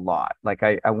is a lot. Like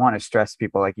I want to stress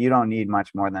people, like you don't need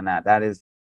much more than that. That is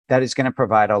going to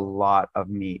provide a lot of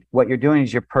meat. What you're doing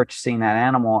is you're purchasing that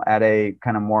animal at a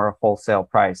kind of more wholesale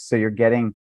price. So you're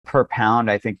getting per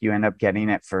pound, I think you end up getting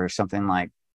it for something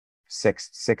like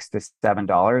 $6 to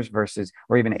 $7 versus,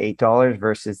 or even $8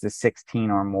 versus the 16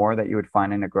 or more that you would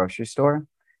find in a grocery store.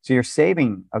 So you're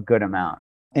saving a good amount.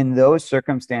 In those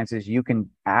circumstances, you can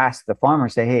ask the farmer,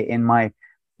 say, hey, in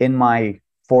my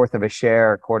fourth of a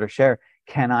share, quarter share,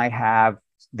 can I have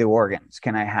the organs?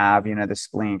 Can I have, the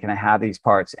spleen? Can I have these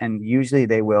parts? And usually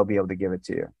they will be able to give it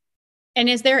to you. And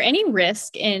is there any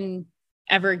risk in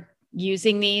ever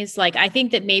using these? Like, I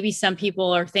think that maybe some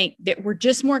people think that we're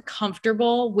just more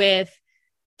comfortable with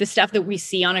the stuff that we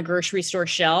see on a grocery store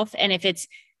shelf. And if it's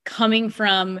coming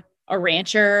from a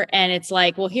rancher and it's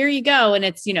like, well, here you go. And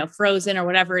it's, frozen or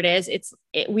whatever it is.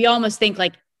 We almost think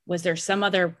like, was there some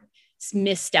other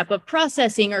misstep of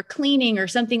processing or cleaning or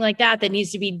something like that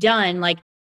needs to be done? Like,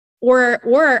 or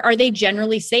are they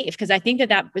generally safe? Because I think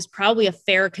that was probably a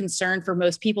fair concern for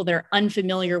most people that are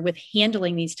unfamiliar with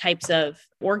handling these types of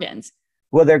organs.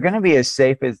 Well, they're going to be as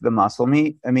safe as the muscle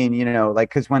meat. I mean,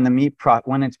 because when the meat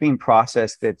when it's being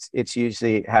processed, it's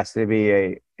usually has to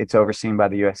be it's overseen by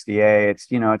the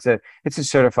USDA. It's a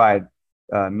certified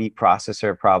meat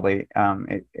processor, probably.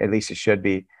 At least it should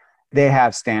be. They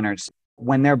have standards.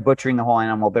 When they're butchering the whole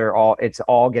animal, it's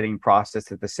all getting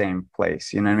processed at the same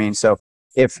place. You know what I mean? So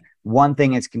if one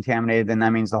thing is contaminated, then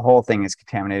that means the whole thing is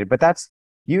contaminated. But that's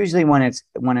usually when it's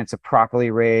a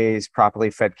properly raised, properly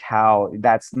fed cow,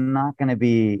 that's not going to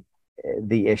be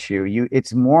the issue.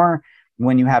 It's more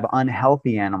when you have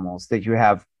unhealthy animals that you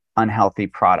have unhealthy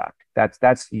product.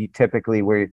 That's typically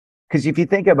where, because if you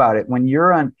think about it, when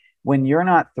you're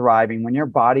not thriving, when your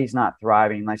body's not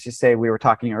thriving, let's just say we were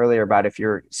talking earlier about if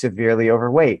you're severely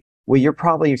overweight, well, you're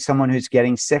probably someone who's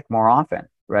getting sick more often,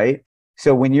 right?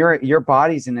 So when your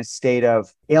body's in a state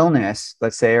of illness,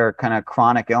 let's say, or kind of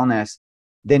chronic illness,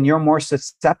 then you're more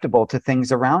susceptible to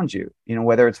things around you,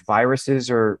 whether it's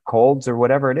viruses or colds or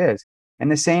whatever it is.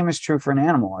 And the same is true for an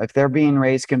animal. If they're being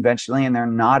raised conventionally and they're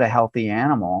not a healthy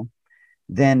animal,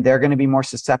 then they're going to be more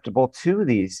susceptible to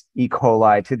these E.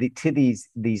 coli, to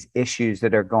these issues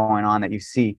that are going on that you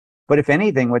see. But if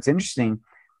anything, what's interesting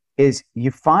is you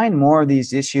find more of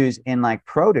these issues in like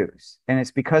produce, and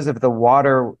it's because of the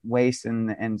water waste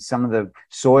and some of the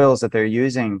soils that they're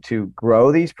using to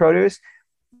grow these produce.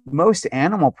 Most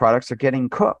animal products are getting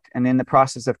cooked, and in the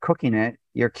process of cooking it,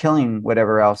 you're killing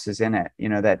whatever else is in it,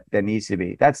 that needs to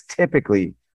be. That's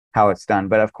typically how it's done.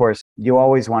 But of course, you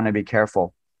always want to be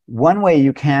careful. One way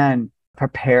you can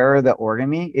prepare the organ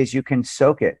meat is you can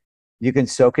soak it. You can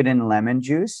soak it in lemon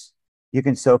juice. You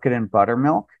can soak it in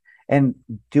buttermilk. And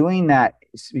doing that,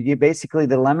 you basically,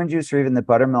 the lemon juice or even the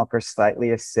buttermilk are slightly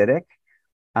acidic.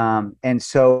 And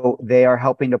so they are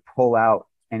helping to pull out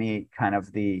any kind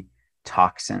of the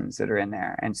toxins that are in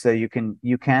there. And so you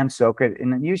can soak it,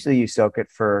 and usually you soak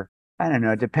it for, I don't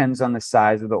know, it depends on the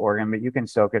size of the organ, but you can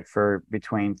soak it for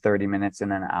between 30 minutes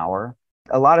and an hour.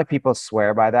 A lot of people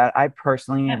swear by that. I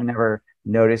personally have never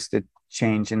noticed a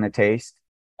change in the taste.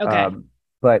 Okay.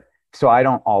 But so I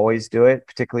don't always do it,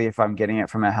 particularly if I'm getting it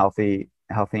from a healthy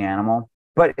animal.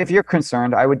 But if you're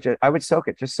concerned, I would soak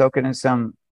it. Just soak it in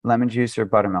some lemon juice or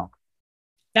buttermilk.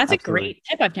 That's Absolutely. A great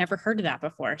tip. I've never heard of that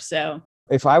before. So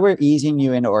if I were easing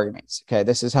you into organ meats, okay,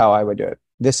 this is how I would do it.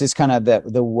 This is kind of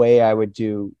the way I would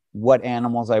do what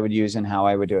animals I would use and how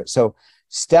I would do it. So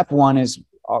step one is,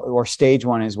 or stage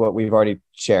one is what we've already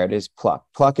shared, is pluck.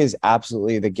 Pluck is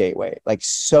absolutely the gateway. Like,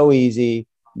 so easy,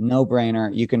 no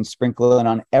brainer. You can sprinkle it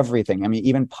on everything. I mean,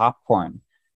 even popcorn,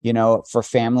 for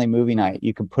family movie night,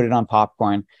 you can put it on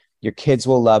popcorn. Your kids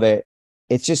will love it.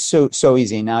 It's just so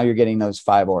easy. Now you're getting those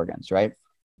 5 organs, right?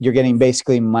 You're getting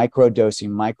basically micro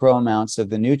dosing, micro amounts of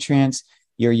the nutrients.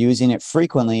 You're using it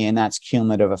frequently, and that's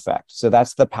cumulative effect. So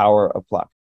that's the power of pluck.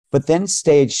 But then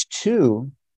stage 2,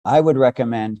 I would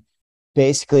recommend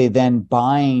basically then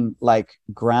buying like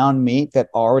ground meat that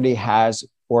already has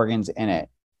organs in it.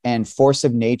 And Force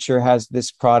of Nature has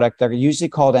this product. They're usually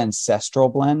called ancestral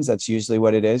blends. That's usually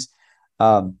what it is.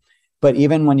 But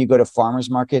even when you go to farmers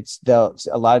markets,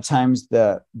 a lot of times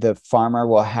the farmer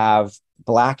will have,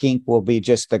 black ink will be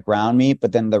just the ground meat,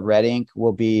 but then the red ink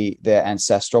will be the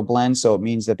ancestral blend. So it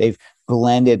means that they've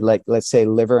blended, like, let's say,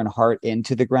 liver and heart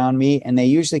into the ground meat. And they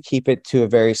usually keep it to a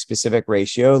very specific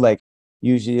ratio. Like,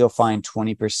 usually you'll find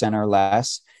 20% or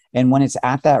less. And when it's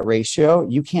at that ratio,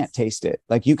 you can't taste it.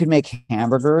 Like, you could make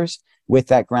hamburgers with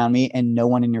that ground meat and no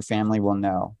one in your family will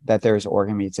know that there's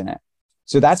organ meats in it.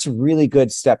 So that's a really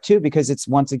good step 2, because it's,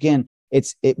 once again,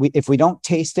 if we don't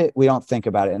taste it, we don't think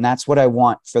about it. And that's what I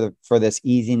want for this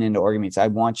easing into organ meats. I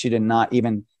want you to not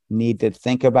even need to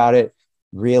think about it.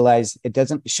 Realize it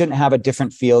shouldn't have a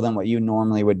different feel than what you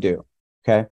normally would do.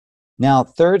 Okay. Now,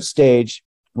 third stage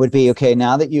would be, okay,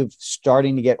 now that you've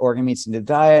starting to get organ meats into the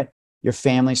diet, your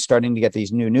family's starting to get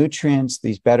these new nutrients,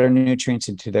 these better nutrients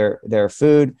into their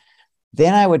food,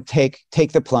 then I would take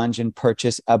the plunge and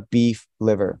purchase a beef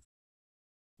liver.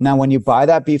 Now, when you buy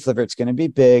that beef liver, it's going to be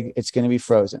big, it's going to be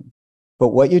frozen. But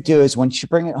what you do is, once you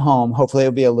bring it home, hopefully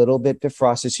it'll be a little bit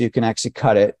defrosted so you can actually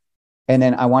cut it. And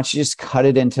then I want you to just cut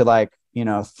it into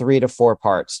 3 to 4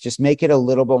 parts. Just make it a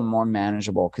little bit more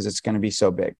manageable, because it's going to be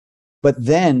so big. But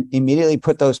then immediately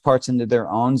put those parts into their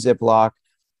own Ziploc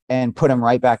and put them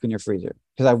right back in your freezer,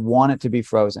 because I want it to be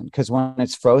frozen. Because when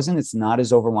it's frozen, it's not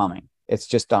as overwhelming. It's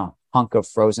just a hunk of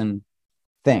frozen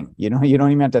thing. You don't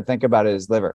even have to think about it as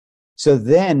liver. So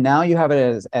then now you have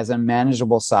it as a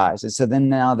manageable size. And so then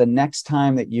now the next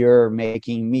time that you're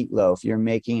making meatloaf, you're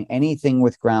making anything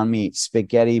with ground meat,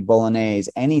 spaghetti, bolognese,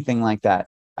 anything like that,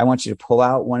 I want you to pull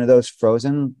out one of those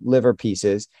frozen liver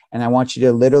pieces, and I want you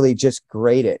to literally just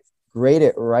grate it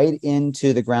right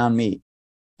into the ground meat.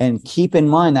 And keep in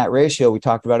mind that ratio we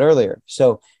talked about earlier.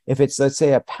 So if it's, let's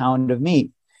say, a pound of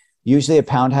meat, usually a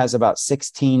pound has about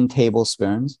 16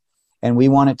 tablespoons. And we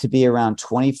want it to be around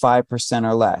 25%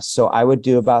 or less. So I would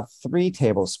do about 3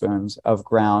 tablespoons of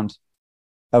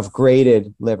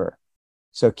grated liver.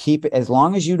 So keep it, as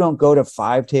long as you don't go to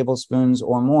 5 tablespoons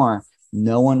or more,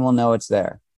 no one will know it's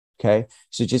there. Okay.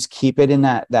 So just keep it in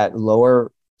that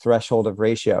lower threshold of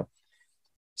ratio.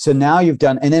 So now you've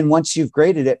done, and then once you've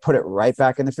grated it, put it right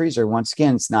back in the freezer. Once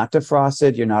again, it's not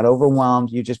defrosted. You're not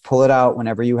overwhelmed. You just pull it out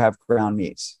whenever you have ground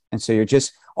meats. And so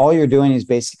all you're doing is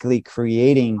basically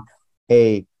creating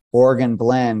a organ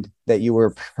blend that you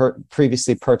were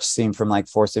previously purchasing from like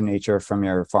Force of Nature from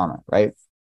your farmer, right?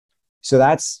 So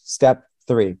that's step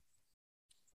 3.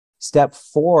 Step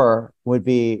 4 would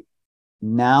be,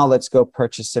 now let's go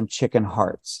purchase some chicken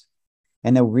hearts.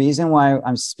 And the reason why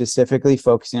I'm specifically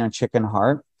focusing on chicken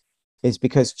heart is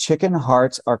because chicken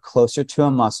hearts are closer to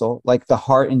a muscle, like the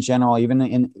heart in general, even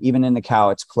in the cow,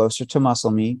 it's closer to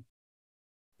muscle meat.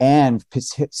 And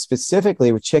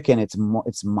specifically with chicken,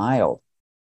 it's mild.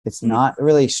 It's not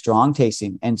really strong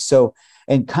tasting. And so,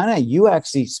 and kind of, you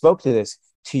actually spoke to this,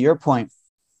 to your point,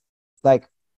 like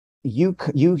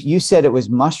you said it was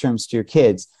mushrooms to your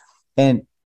kids, and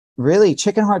really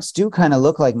chicken hearts do kind of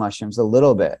look like mushrooms a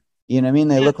little bit. You know what I mean?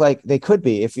 They look like they could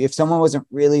be. If someone wasn't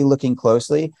really looking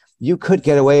closely, you could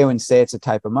get away and say it's a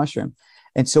type of mushroom.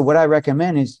 And so what I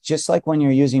recommend is, just like when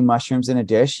you're using mushrooms in a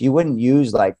dish, you wouldn't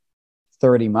use like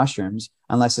 30 mushrooms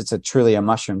unless it's truly a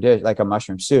mushroom dish, like a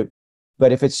mushroom soup.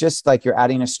 But if it's just like you're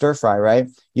adding a stir fry, right,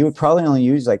 you would probably only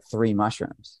use like 3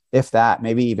 mushrooms, if that,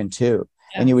 maybe even 2.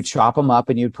 And you would chop them up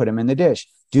and you'd put them in the dish.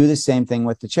 Do the same thing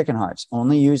with the chicken hearts.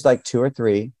 Only use like 2 or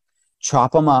 3,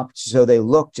 chop them up so they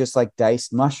look just like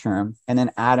diced mushroom, and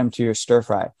then add them to your stir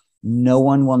fry. No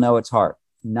one will know it's heart.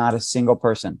 Not a single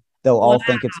person. They'll all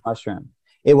think it's mushroom.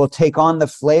 It will take on the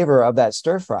flavor of that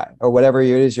stir fry or whatever it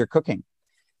is you're cooking.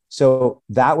 So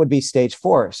that would be stage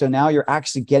 4. So now you're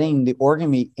actually getting the organ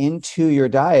meat into your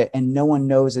diet and no one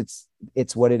knows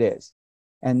it's what it is.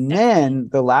 And then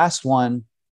the last one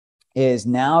is,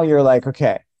 now you're like,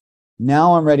 okay,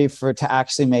 now I'm ready to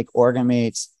actually make organ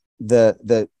meats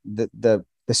the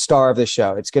star of the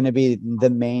show. It's going to be the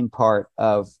main part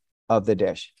of the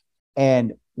dish.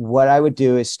 And what I would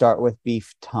do is start with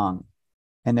beef tongue.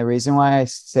 And the reason why I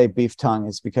say beef tongue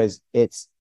is because it's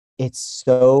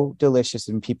so delicious,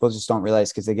 and people just don't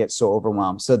realize because they get so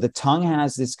overwhelmed. So the tongue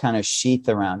has this kind of sheath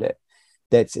around it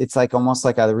it's like almost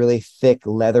like a really thick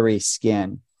leathery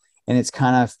skin, and it's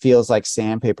kind of feels like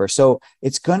sandpaper. So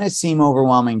it's going to seem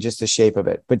overwhelming, just the shape of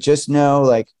it, but just know,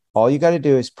 like, all you got to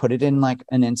do is put it in like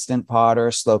an Instant Pot or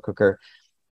a slow cooker,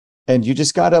 and you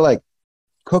just got to like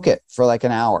cook it for like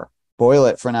an hour, boil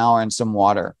it for an hour in some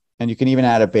water. And you can even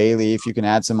add a bay leaf, you can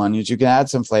add some onions, you can add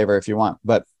some flavor if you want.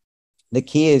 But the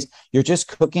key is you're just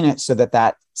cooking it so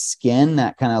that skin,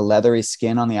 that kind of leathery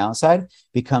skin on the outside,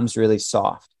 becomes really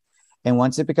soft. And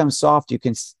once it becomes soft, you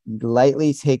can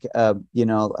lightly take a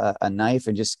knife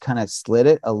and just kind of slit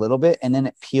it a little bit, and then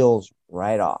it peels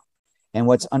right off. And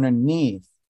what's underneath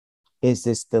is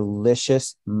this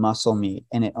delicious muscle meat,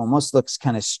 and it almost looks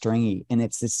kind of stringy. And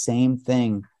it's the same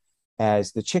thing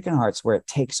as the chicken hearts, where it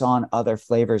takes on other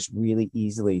flavors really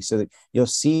easily. So that you'll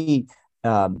see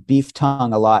beef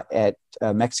tongue a lot at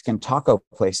Mexican taco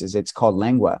places. It's called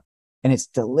lengua, and it's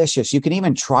delicious. You can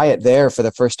even try it there for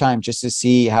the first time just to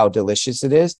see how delicious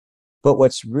it is. But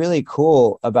what's really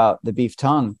cool about the beef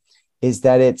tongue is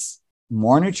that it's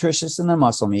more nutritious than the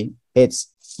muscle meat.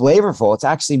 It's flavorful. It's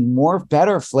actually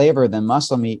better flavor than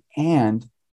muscle meat. And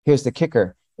here's the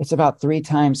kicker. It's about 3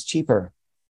 times cheaper.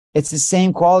 It's the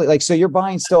same quality. Like, so you're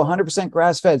buying still 100%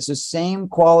 grass fed. It's the same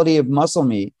quality of muscle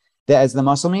meat as the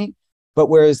muscle meat. But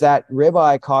whereas that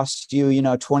ribeye costs you,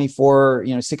 $16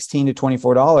 to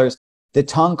 $24, the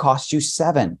tongue costs you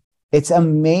 $7. It's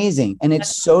amazing. And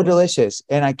it's so delicious.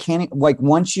 And I can't, like,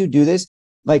 once you do this,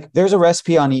 like, there's a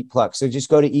recipe on Eat Pluck. So just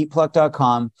go to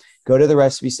eatpluck.com, go to the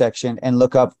recipe section and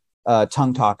look up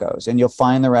tongue tacos, and you'll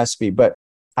find the recipe. But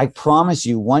I promise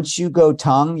you, once you go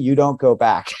tongue, you don't go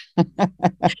back.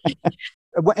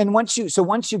 And once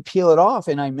you peel it off,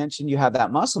 and I mentioned you have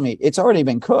that muscle meat, it's already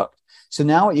been cooked. So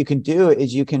now what you can do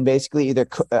is you can basically either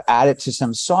add it to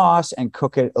some sauce and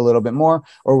cook it a little bit more.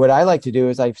 Or what I like to do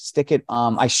is I stick it,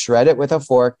 I shred it with a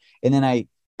fork, and then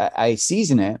I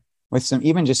season it with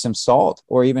even just some salt,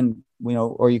 or even,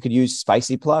 or you could use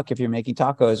spicy pluck if you're making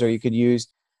tacos, or you could use,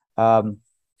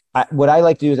 what I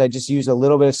like to do is I just use a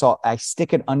little bit of salt. I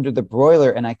stick it under the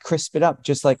broiler and I crisp it up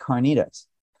just like carnitas.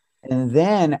 And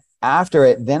then after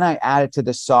it, then I add it to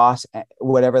the sauce,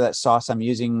 whatever that sauce I'm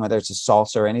using, whether it's a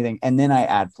salsa or anything. And then I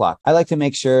add pluck. I like to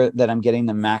make sure that I'm getting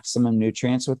the maximum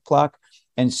nutrients with pluck.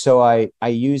 And so I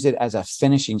use it as a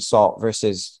finishing salt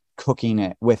versus cooking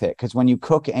it with it. Because when you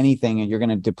cook anything, you're going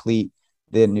to deplete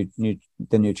the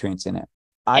nutrients in it.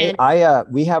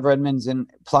 We have Redmond's, and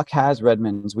Pluck has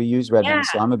Redmond's. We use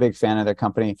Redmond's. So I'm a big fan of their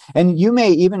company. And you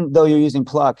may, even though you're using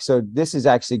Pluck, so this is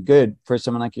actually good for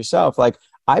someone like yourself. Like,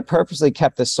 I purposely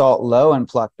kept the salt low in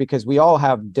Pluck because we all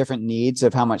have different needs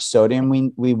of how much sodium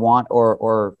we want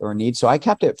or need. So I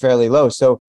kept it fairly low.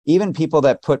 So even people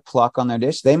that put Pluck on their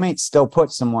dish, they might still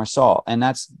put some more salt. And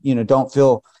that's, don't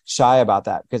feel shy about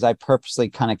that, because I purposely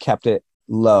kind of kept it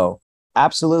low.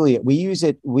 Absolutely. We use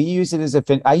it as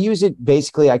I use it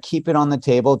basically, I keep it on the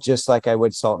table just like I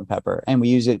would salt and pepper, and we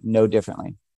use it no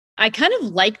differently. I kind of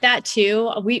like that too.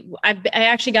 I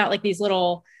actually got like these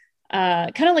little,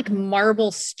 kind of like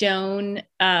marble stone,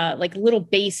 like little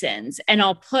basins, and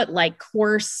I'll put like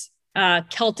coarse,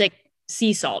 Celtic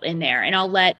sea salt in there, and I'll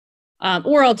let,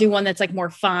 or I'll do one that's like more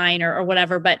fine or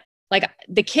whatever. But like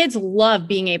the kids love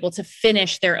being able to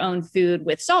finish their own food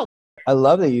with salt. I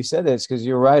love that you said this because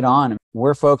you're right on.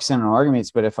 We're focusing on organ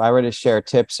meats, but if I were to share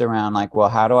tips around like, well,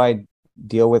 how do I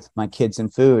deal with my kids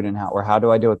and food and how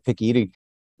do I deal with picky eating?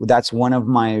 That's one of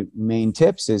my main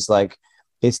tips is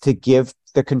to give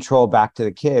the control back to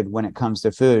the kid when it comes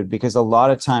to food, because a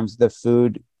lot of times the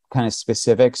food kind of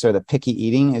specifics or the picky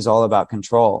eating is all about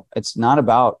control. It's not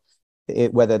about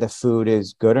it, whether the food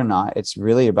is good or not. It's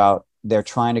really about they're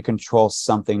trying to control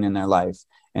something in their life.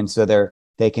 And so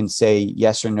they can say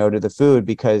yes or no to the food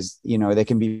because, they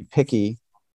can be picky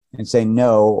and say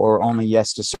no or only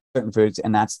yes to certain foods.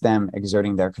 And that's them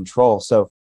exerting their control. So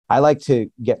I like to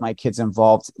get my kids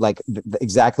involved, like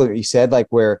exactly what you said, like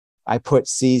where I put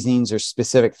seasonings or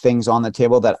specific things on the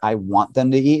table that I want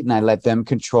them to eat, and I let them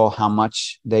control how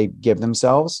much they give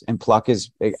themselves. And Pluck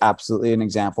is absolutely an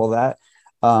example of that.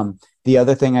 The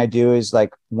other thing I do is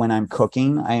like when I'm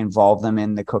cooking, I involve them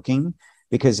in the cooking,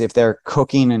 because if they're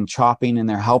cooking and chopping and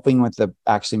they're helping with the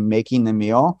actually making the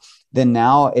meal, then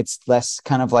now it's less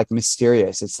kind of like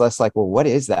mysterious. It's less like, well, what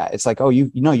is that? It's like, oh,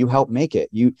 you helped make it.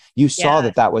 You saw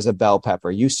that was a bell pepper.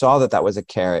 You saw that was a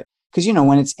carrot. Because,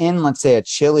 when it's in, let's say, a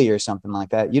chili or something like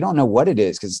that, you don't know what it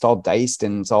is because it's all diced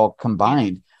and it's all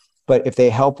combined. But if they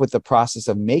help with the process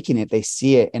of making it, they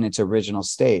see it in its original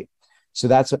state. So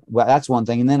that's one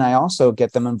thing. And then I also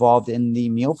get them involved in the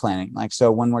meal planning. Like,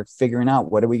 so when we're figuring out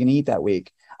what are we going to eat that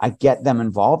week, I get them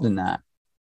involved in that.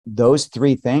 Those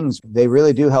three things, they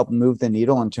really do help move the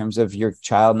needle in terms of your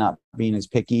child not being as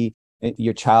picky,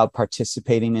 your child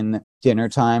participating in the dinner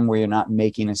time where you're not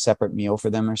making a separate meal for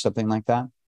them or something like that.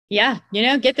 Yeah.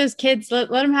 Get those kids, let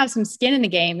them have some skin in the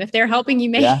game. If they're helping you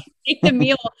make the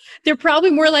meal, they're probably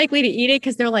more likely to eat it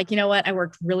because they're like, you know what? I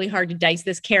worked really hard to dice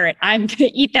this carrot. I'm going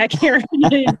to eat that carrot.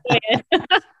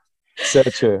 So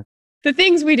true. The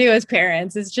things we do as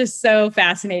parents is just so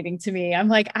fascinating to me. I'm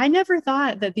like, I never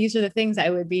thought that these are the things I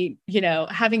would be,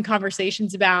 having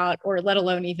conversations about, or let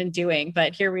alone even doing,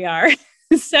 but here we are.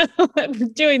 So we're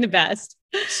doing the best.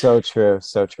 So true.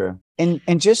 So true.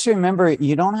 And just remember,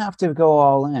 you don't have to go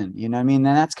all in, you know what I mean?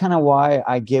 And that's kind of why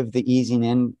I give the easing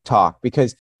in talk,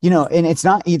 because, and it's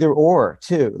not either or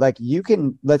too. Like you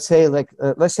can, let's say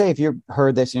if you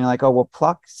heard this and you're like, oh, well,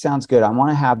 Pluck sounds good. I want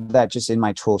to have that just in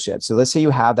my tool shed. So let's say you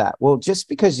have that. Well, just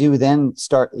because you then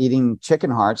start eating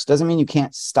chicken hearts doesn't mean you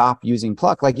can't stop using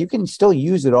Pluck. Like you can still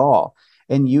use it all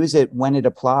and use it when it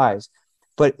applies.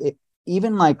 But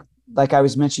even like I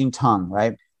was mentioning tongue,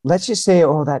 right? Let's just say,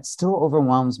 oh, that still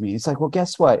overwhelms me. It's like, well,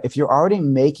 guess what? If you're already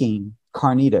making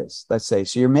carnitas, let's say,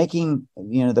 so you're making,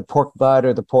 the pork butt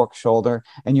or the pork shoulder,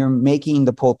 and you're making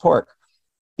the pulled pork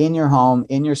in your home,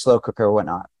 in your slow cooker or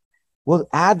whatnot, well,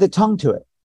 add the tongue to it.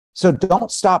 So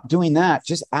don't stop doing that.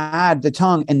 Just add the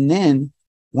tongue. And then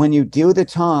when you do the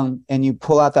tongue and you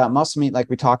pull out that muscle meat, like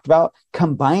we talked about,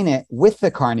 combine it with the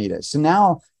carnitas. So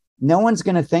now no one's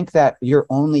going to think that you're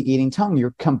only eating tongue.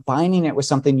 You're combining it with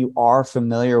something you are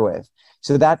familiar with.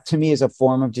 So that to me is a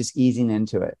form of just easing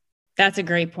into it. That's a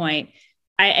great point.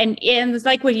 And it's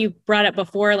like what you brought up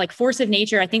before, like Force of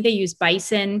Nature. I think they use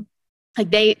bison. Like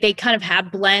they kind of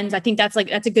have blends. I think that's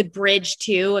a good bridge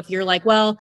too. If you're like,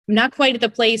 well, I'm not quite at the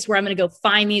place where I'm going to go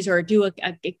find these or do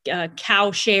a cow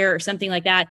share or something like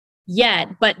that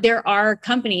yet. But there are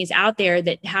companies out there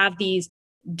that have these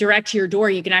direct to your door.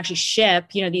 You can actually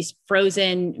ship, these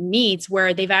frozen meats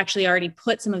where they've actually already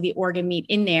put some of the organ meat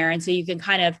in there. And so you can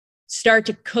kind of start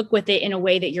to cook with it in a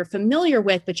way that you're familiar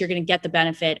with, but you're going to get the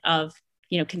benefit of,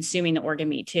 consuming the organ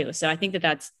meat too. So I think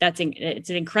it's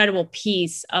an incredible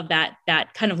piece of that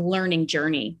kind of learning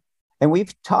journey. And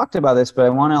we've talked about this, but I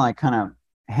want to kind of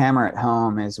hammer it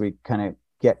home as we kind of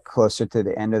get closer to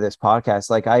the end of this podcast.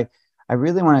 Like I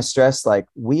really want to stress,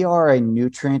 we are a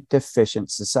nutrient deficient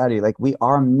society. Like we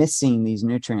are missing these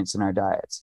nutrients in our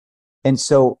diets. And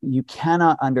so you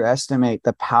cannot underestimate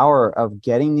the power of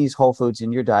getting these whole foods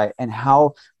in your diet and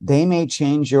how they may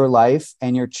change your life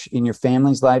and in your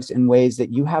family's lives in ways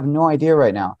that you have no idea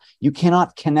right now. You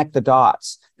cannot connect the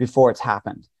dots before it's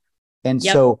happened. And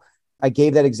so I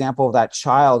gave that example of that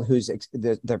child who's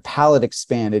their palate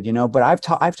expanded, but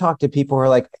I've talked to people who are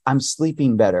like, I'm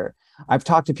sleeping better. I've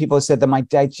talked to people who said that my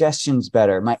digestion's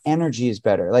better. My energy is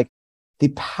better. Like the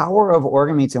power of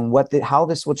organ meats and how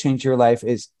this will change your life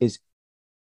is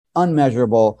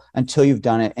unmeasurable until you've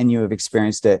done it and you have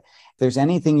experienced it. If there's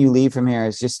anything you leave from here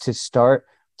is just to start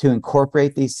to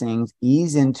incorporate these things,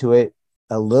 ease into it,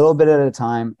 a little bit at a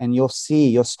time, and you'll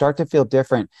start to feel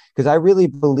different. Because I really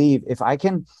believe if I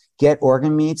can get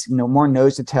organ meats, more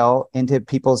nose to tail into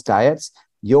people's diets,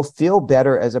 you'll feel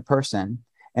better as a person.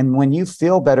 And when you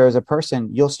feel better as a person,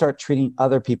 you'll start treating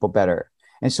other people better.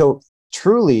 And so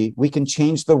truly, we can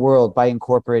change the world by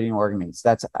incorporating organ meats.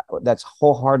 That's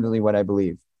wholeheartedly what I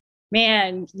believe.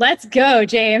 Man, let's go,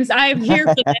 James. I'm here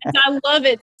for this. I love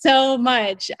it so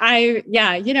much.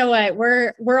 You know what?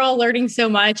 We're all learning so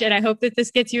much, and I hope that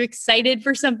this gets you excited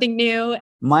for something new.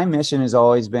 My mission has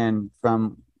always been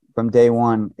from day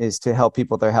one is to help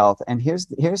people with their health. And here's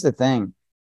the thing,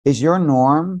 is your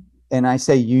norm, and I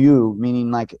say you, meaning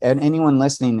like anyone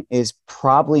listening, is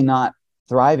probably not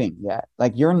thriving yet.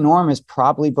 Like your norm is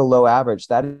probably below average.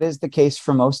 That is the case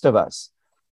for most of us.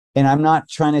 And I'm not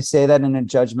trying to say that in a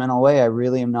judgmental way. I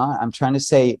really am not. I'm trying to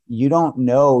say you don't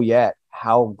know yet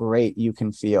how great you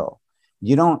can feel.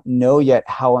 You don't know yet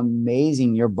how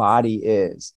amazing your body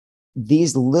is.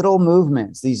 These little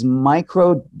movements, the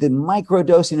micro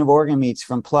dosing of organ meats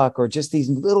from Pluck, or just these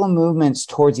little movements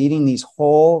towards eating these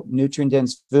whole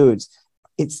nutrient-dense foods,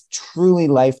 it's truly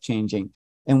life-changing.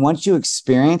 And once you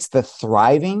experience the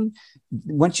thriving,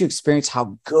 once you experience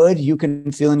how good you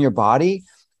can feel in your body,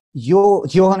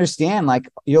 you'll understand, like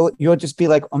you'll just be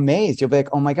like amazed. You'll be like,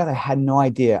 oh my God, I had no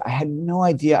idea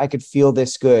I could feel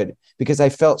this good, because I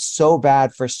felt so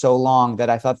bad for so long that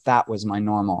I thought that was my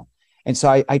normal. And so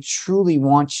I truly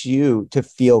want you to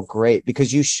feel great,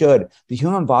 because you should. The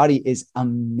human body is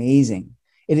amazing.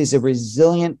 It is a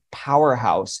resilient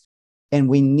powerhouse, and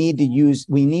we need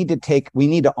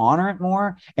to honor it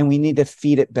more, and we need to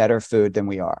feed it better food than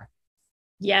we are.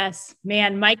 Yes,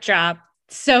 man, mic drop.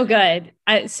 So good.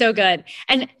 So good.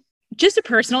 And just a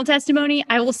personal testimony,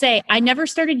 I will say I never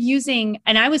started using,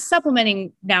 and I was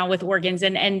supplementing now with organs.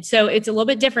 And so it's a little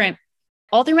bit different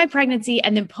all through my pregnancy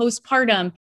and then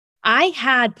postpartum. I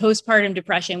had postpartum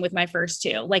depression with my first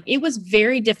two. Like it was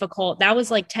very difficult. That was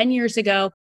like 10 years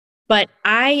ago, but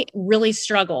I really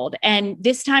struggled. And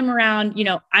this time around,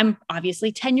 I'm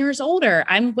obviously 10 years older.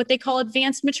 I'm what they call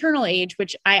advanced maternal age,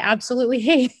 which I absolutely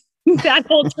hate that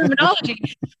whole terminology.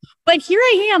 But here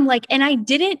I am, like, and I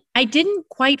didn't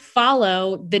quite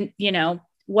follow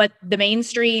what the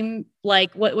mainstream,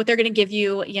 like what they're going to give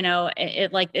you,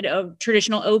 a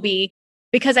traditional OB,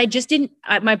 because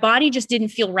my body just didn't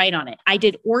feel right on it. I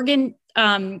did organ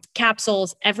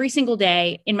capsules every single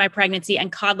day in my pregnancy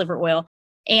and cod liver oil.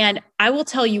 And I will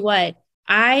tell you what,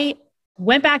 I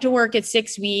went back to work at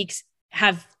 6 weeks,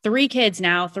 have 3 kids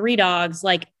now, 3 dogs.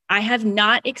 Like I have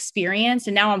not experienced,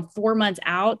 and now I'm 4 months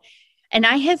out, and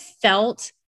I have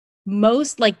felt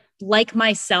most like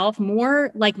myself,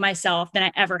 more like myself than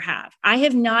I ever have. I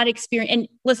have not experienced, and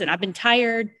listen, I've been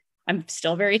tired. I'm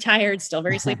still very tired, still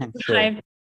very sleepy deprived. Sure.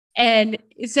 And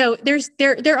so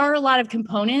there are a lot of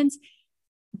components,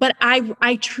 but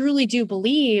I truly do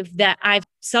believe that I've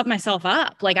set myself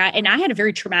up. Like I had a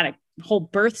very traumatic whole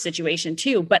birth situation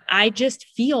too, but I just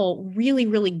feel really,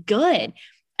 really good.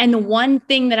 And the one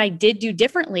thing that I did do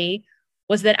differently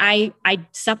was that I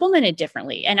supplemented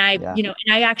differently. And I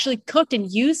actually cooked and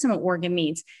used some organ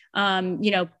meats,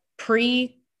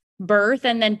 pre-birth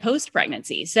and then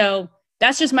post-pregnancy. So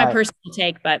that's just my personal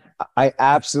take, but I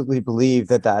absolutely believe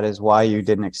that is why you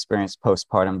didn't experience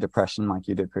postpartum depression like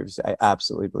you did previously. I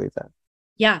absolutely believe that.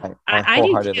 Yeah. I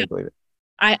wholeheartedly believe it.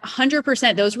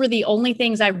 100%. Those were the only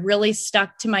things I really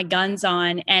stuck to my guns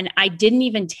on. And I didn't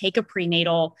even take a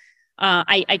prenatal.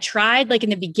 I tried like in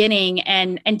the beginning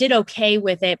and did okay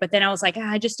with it. But then I was like,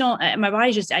 I just don't, my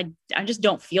body I just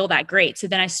don't feel that great. So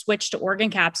then I switched to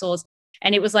organ capsules,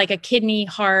 and it was like a kidney,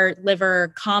 heart,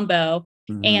 liver combo.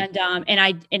 Mm-hmm. And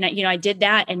I did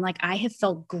that, and like, I have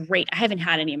felt great. I haven't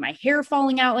had any of my hair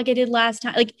falling out like I did last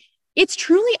time. Like it's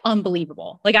truly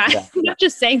unbelievable. Like I'm not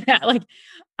just saying that, like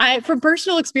from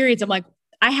personal experience, I'm like,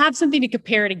 I have something to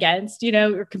compare it against,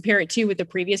 or compare it to with the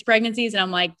previous pregnancies. And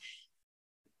I'm like,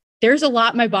 there's a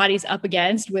lot my body's up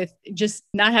against with just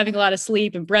not having a lot of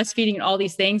sleep and breastfeeding and all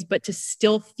these things, but to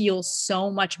still feel so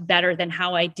much better than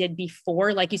how I did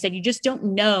before. Like you said, you just don't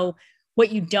know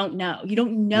what you don't know. You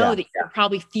don't know that you'll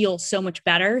probably feel so much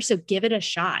better. So give it a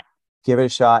shot. Give it a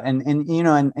shot. And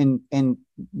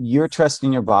you're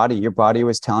trusting your body. Your body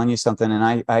was telling you something.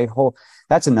 And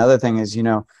that's another thing is,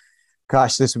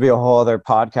 gosh, this would be a whole other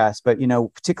podcast, but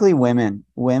particularly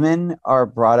women are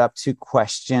brought up to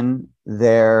question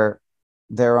their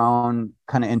own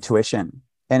kind of intuition.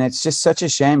 And it's just such a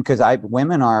shame, because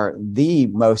women are the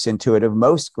most intuitive,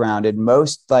 most grounded,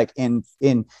 most like in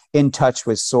touch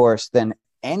with source than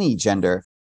any gender.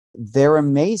 They're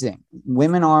amazing.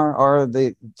 Women are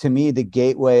to me, the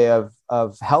gateway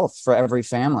of health for every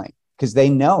family. because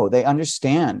they know, they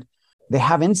understand, they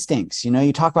have instincts.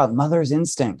 You talk about mother's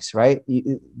instincts, right?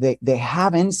 They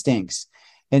have instincts.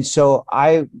 And so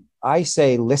I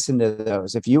say, listen to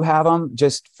those. If you have them,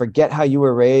 just forget how you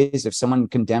were raised. If someone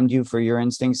condemned you for your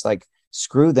instincts, like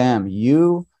screw them.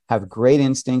 You have great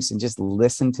instincts, and just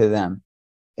listen to them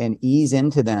and ease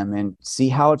into them and see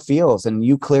how it feels. And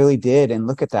you clearly did. And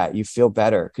look at that. You feel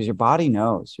better because your body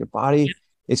knows. Your body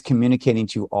is communicating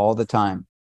to you all the time.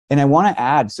 And I want to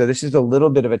add, so this is a little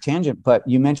bit of a tangent, but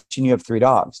you mentioned you have 3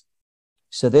 dogs.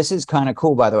 So this is kind of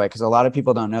cool, by the way, because a lot of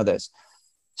people don't know this.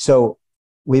 So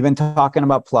we've been talking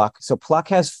about Pluck. So Pluck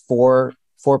has four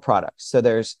products. So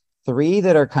there's 3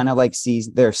 that are kind of like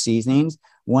they're seasonings.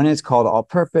 One is called all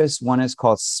purpose, one is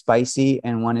called spicy,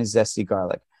 and one is zesty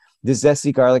garlic. The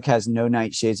zesty garlic has no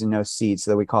nightshades and no seeds,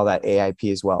 so we call that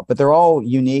AIP as well. But they're all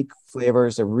unique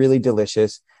flavors. They're really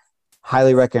delicious.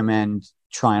 Highly recommend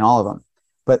trying all of them.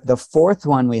 But the 4th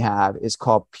one we have is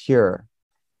called Pure.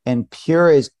 And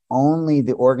Pure is only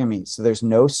the organ meat. So there's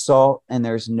no salt and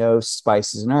there's no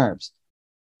spices and herbs.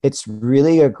 It's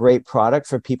really a great product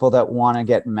for people that want to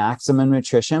get maximum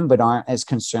nutrition but aren't as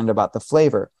concerned about the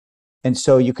flavor. And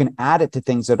so you can add it to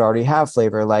things that already have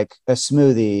flavor, like a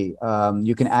smoothie.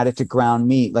 You can add it to ground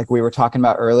meat, like we were talking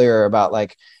about earlier about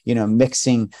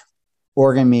mixing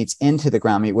organ meats into the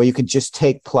ground meat. Well, you could just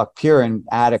take Pluck Pure and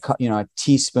add a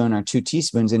teaspoon or 2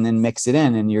 teaspoons and then mix it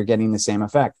in, and you're getting the same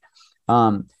effect.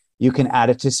 You can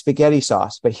add it to spaghetti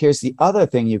sauce. But here's the other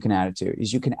thing you can add it to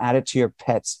is you can add it to your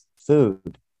pet's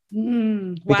food.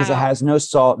 Because it has no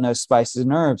salt, no spices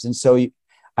and herbs. And so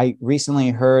I recently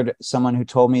heard someone who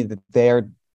told me that their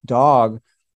dog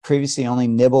previously only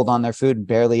nibbled on their food,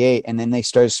 barely ate, and then they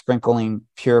started sprinkling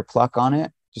Pure Pluck on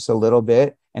it, just a little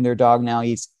bit, and their dog now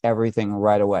eats everything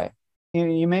right away.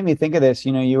 You made me think of this.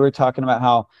 You were talking about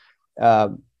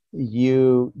how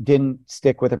you didn't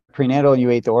stick with a prenatal, you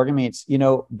ate the organ meats.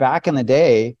 Back in the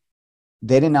day,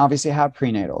 they didn't obviously have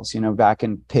prenatals, back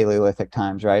in Paleolithic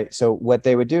times, right? So what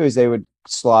they would do is they would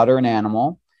slaughter an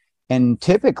animal. And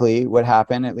typically what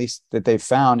happened, at least that they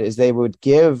found, is they would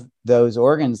give those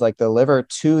organs, like the liver,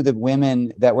 to the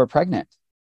women that were pregnant.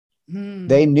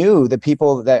 They knew the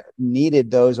people that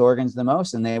needed those organs the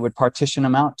most, and they would partition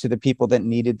them out to the people that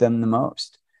needed them the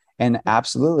most. And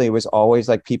absolutely, it was always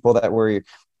like people that were,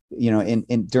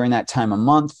 in during that time of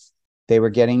month, they were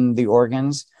getting the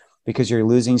organs, because you're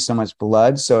losing so much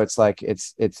blood. So it's like,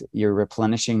 you're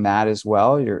replenishing that as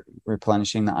well. You're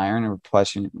replenishing the iron and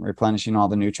replenishing all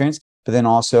the nutrients. But then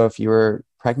also if you were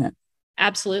pregnant.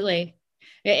 Absolutely.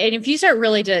 And if you start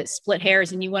really to split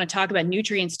hairs and you want to talk about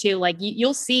nutrients too, like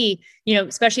you'll see,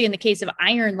 especially in the case of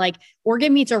iron, like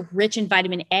organ meats are rich in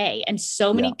vitamin A, and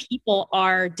so many people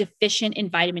are deficient in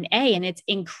vitamin A, and it's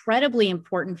incredibly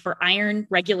important for iron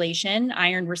regulation,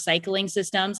 iron recycling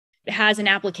systems. It has an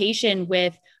application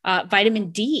with vitamin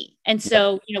D. And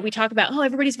so, we talk about,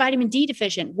 everybody's vitamin D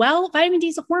deficient. Well, vitamin D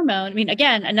is a hormone. I mean,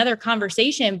 again, another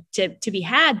conversation to be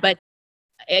had, but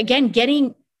again,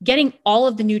 getting all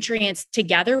of the nutrients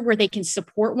together where they can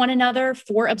support one another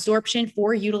for absorption,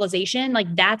 for utilization,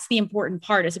 like that's the important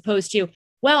part, as opposed to,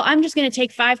 well, I'm just going to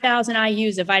take 5,000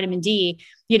 IUs of vitamin D,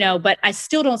 but I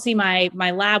still don't see my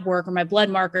lab work or my blood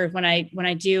markers when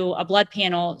I do a blood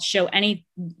panel show any,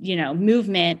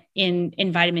 movement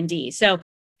in vitamin D. So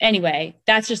anyway,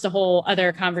 that's just a whole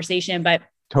other conversation, but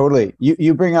totally.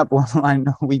 You bring up one line.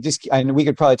 I know we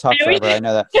could probably talk forever. I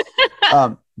know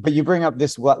that. But you bring up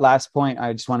this last point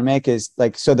I just want to make is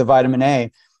so the vitamin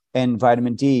A and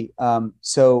vitamin D.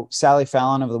 So Sally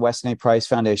Fallon of the Weston A. Price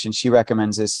Foundation, she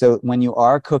recommends this. So when you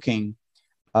are cooking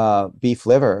beef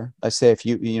liver, let's say if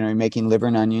you're making liver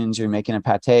and onions, you're making a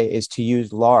pate, is to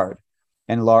use lard.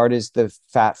 And lard is the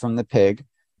fat from the pig.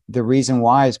 The reason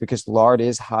why is because lard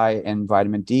is high in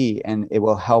vitamin D, and it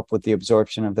will help with the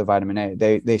absorption of the vitamin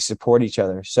A. They support each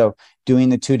other. So doing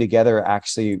the two together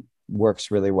actually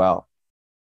works really well.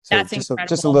 So that's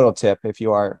just a little tip if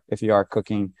you are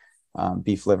cooking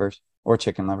beef livers or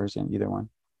chicken livers, in either one.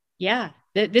 Yeah,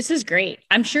 this is great.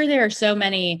 I'm sure there are so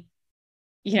many,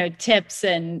 tips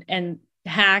and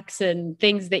hacks and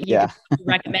things that you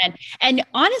recommend. And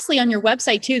honestly, on your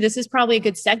website too, this is probably a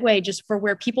good segue just for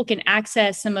where people can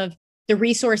access some of the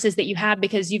resources that you have,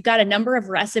 because you've got a number of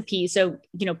recipes. So,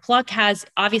 Pluck has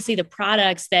obviously the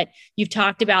products that you've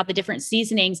talked about, the different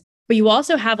seasonings, but you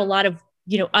also have a lot of,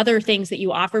 other things that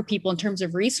you offer people in terms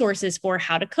of resources for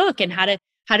how to cook and how to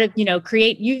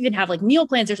create. You even have like meal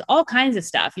plans. There's all kinds of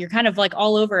stuff. You're kind of like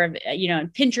all over, on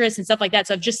Pinterest and stuff like that.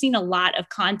 So I've just seen a lot of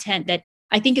content that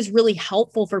I think is really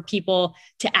helpful for people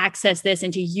to access this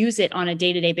and to use it on a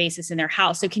day-to-day basis in their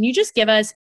house. So can you just give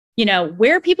us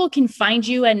where people can find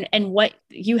you and what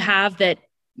you have that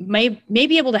may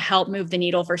be able to help move the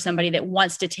needle for somebody that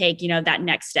wants to take, that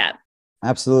next step.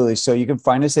 Absolutely. So you can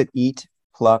find us at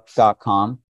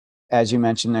eatpluck.com. As you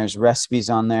mentioned, there's recipes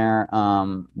on there.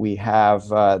 We have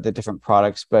the different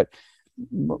products, but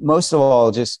most of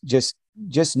all, just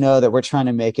know that we're trying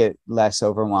to make it less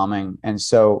overwhelming. And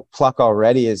so Pluck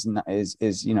already is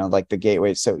like the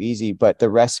gateway. It's so easy, but the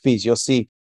recipes you'll see,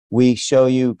 we show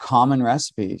you common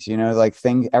recipes, like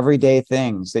everyday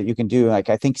things that you can do. Like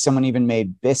I think someone even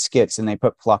made biscuits and they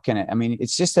put Pluck in it. I mean,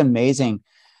 it's just amazing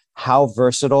how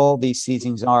versatile these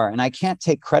seasonings are. And I can't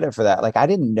take credit for that. Like I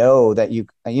didn't know that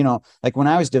like when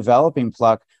I was developing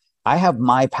Pluck, I have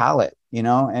my palate,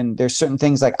 and there's certain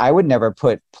things like I would never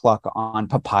put Pluck on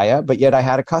papaya, but yet I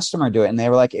had a customer do it and they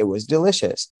were like, it was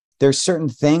delicious. There's certain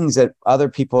things that other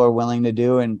people are willing to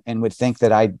do and would think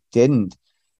that I didn't.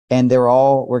 And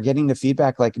we're getting the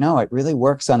feedback like, no, it really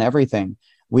works on everything.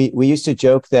 We used to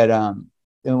joke that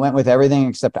it went with everything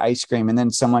except ice cream. And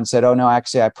then someone said, oh no,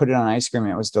 actually I put it on ice cream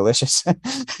and it was delicious.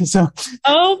 So,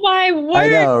 oh my word. I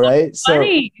know, right? That's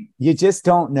funny. So you just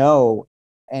don't know.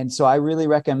 And so I really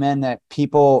recommend that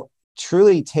people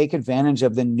truly take advantage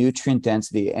of the nutrient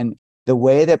density. And the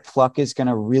way that Pluck is going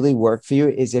to really work for you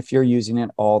is if you're using it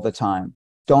all the time.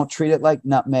 Don't treat it like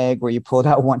nutmeg where you pull it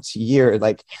out once a year.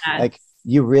 Like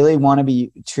you really want to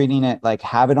be treating it like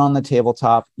have it on the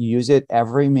tabletop, use it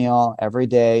every meal, every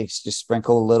day, just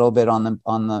sprinkle a little bit on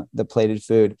the plated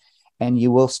food, and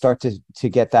you will start to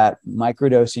get that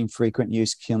microdosing frequent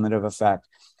use cumulative effect.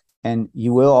 And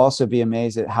you will also be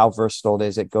amazed at how versatile it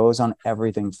is. It goes on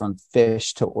everything from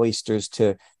fish to oysters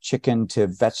to chicken to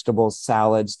vegetables,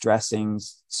 salads,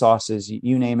 dressings, sauces,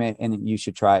 you name it. And you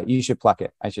should try it. You should Pluck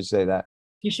it. I should say that.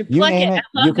 You should pluck it.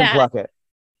 You can Pluck it.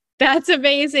 That's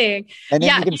amazing. And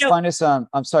then you can find us on,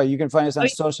 you can find us on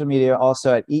social media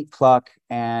also at Eat Pluck.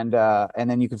 And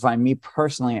then you can find me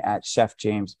personally at Chef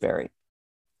James Berry.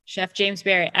 Chef James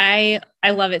Berry. I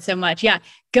love it so much. Yeah.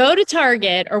 Go to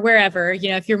Target or wherever,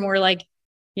 if you're more like,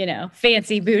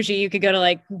 fancy bougie, you could go to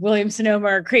like Williams Sonoma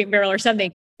or Crate and Barrel or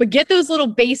something, but get those little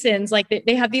basins. Like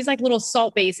they have these like little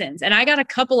salt basins, and I got a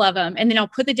couple of them, and then I'll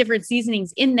put the different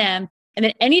seasonings in them. And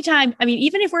then anytime,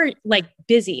 even if we're like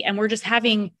busy and we're just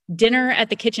having dinner at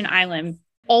the kitchen island,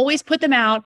 always put them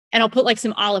out, and I'll put like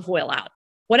some olive oil out,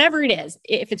 whatever it is.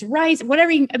 If it's rice,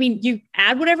 whatever, you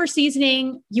add whatever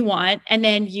seasoning you want, and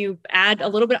then you add a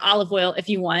little bit of olive oil if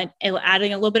you want, and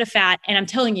adding a little bit of fat. And I'm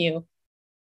telling you,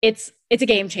 it's a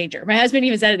game changer. My husband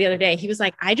even said it the other day. He was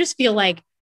like, I just feel like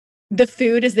the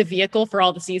food is the vehicle for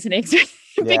all the seasonings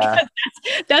because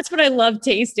that's what I love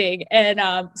tasting.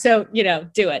 And so,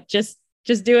 do it.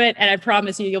 Just do it. And I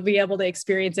promise you'll be able to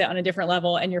experience it on a different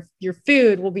level, and your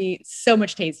food will be so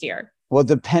much tastier. Well,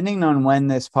 depending on when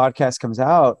this podcast comes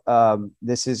out,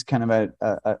 this is kind of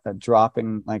a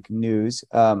dropping like news.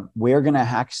 We're going to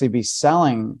actually be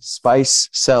selling spice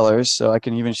cellars. So I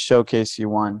can even showcase you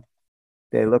one.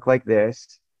 They look like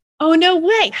this. Oh, no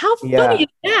way. How funny is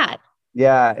that?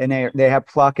 Yeah. And they have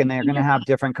Pluck, and they're going to have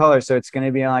different colors. So it's going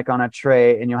to be like on a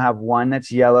tray, and you'll have one that's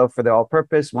yellow for the all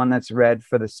purpose, one that's red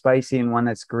for the spicy, and one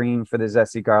that's green for the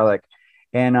zesty garlic.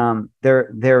 And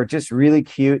they're just really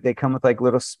cute. They come with like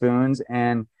little spoons,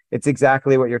 and it's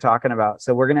exactly what you're talking about.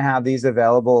 So we're going to have these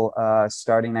available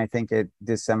starting, I think, at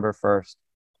December 1st.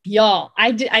 Y'all,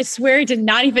 I swear I did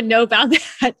not even know about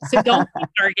that. So don't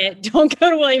Target, don't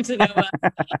go to Williams Sonoma.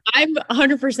 I'm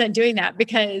 100% doing that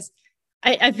because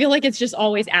I feel like it's just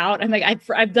always out. I'm like,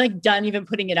 I've like done even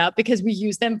putting it up because we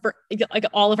use them for like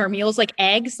all of our meals, like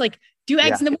eggs, like do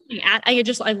eggs in the morning.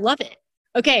 I love it.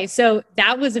 Okay. So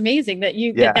that was amazing that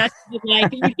that's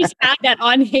like, you just had that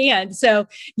on hand. So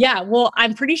yeah, well,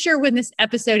 I'm pretty sure when this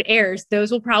episode airs,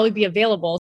 those will probably be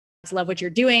available. I love what you're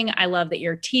doing. I love that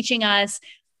you're teaching us.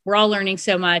 We're all learning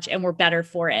so much, and we're better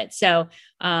for it. So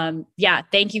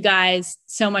thank you guys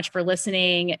so much for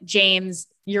listening. James,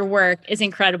 your work is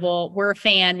incredible. We're a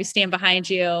fan. We stand behind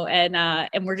you,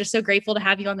 and we're just so grateful to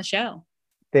have you on the show.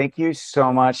 Thank you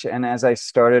so much. And as I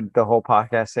started the whole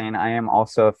podcast saying, I am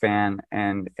also a fan,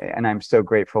 and I'm so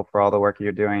grateful for all the work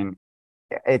you're doing.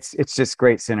 It's just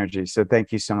great synergy. So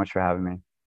thank you so much for having me.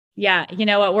 Yeah. You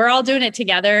know what? We're all doing it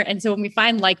together. And so when we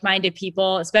find like-minded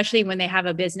people, especially when they have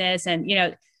a business and,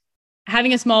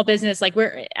 having a small business, like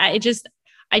I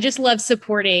just love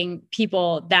supporting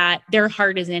people that their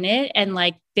heart is in it. And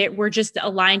like that we're just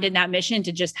aligned in that mission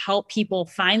to just help people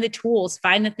find the tools,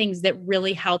 find the things that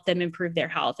really help them improve their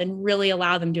health and really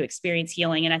allow them to experience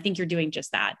healing. And I think you're doing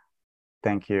just that.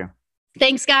 Thank you.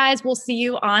 Thanks, guys. We'll see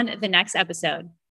you on the next episode.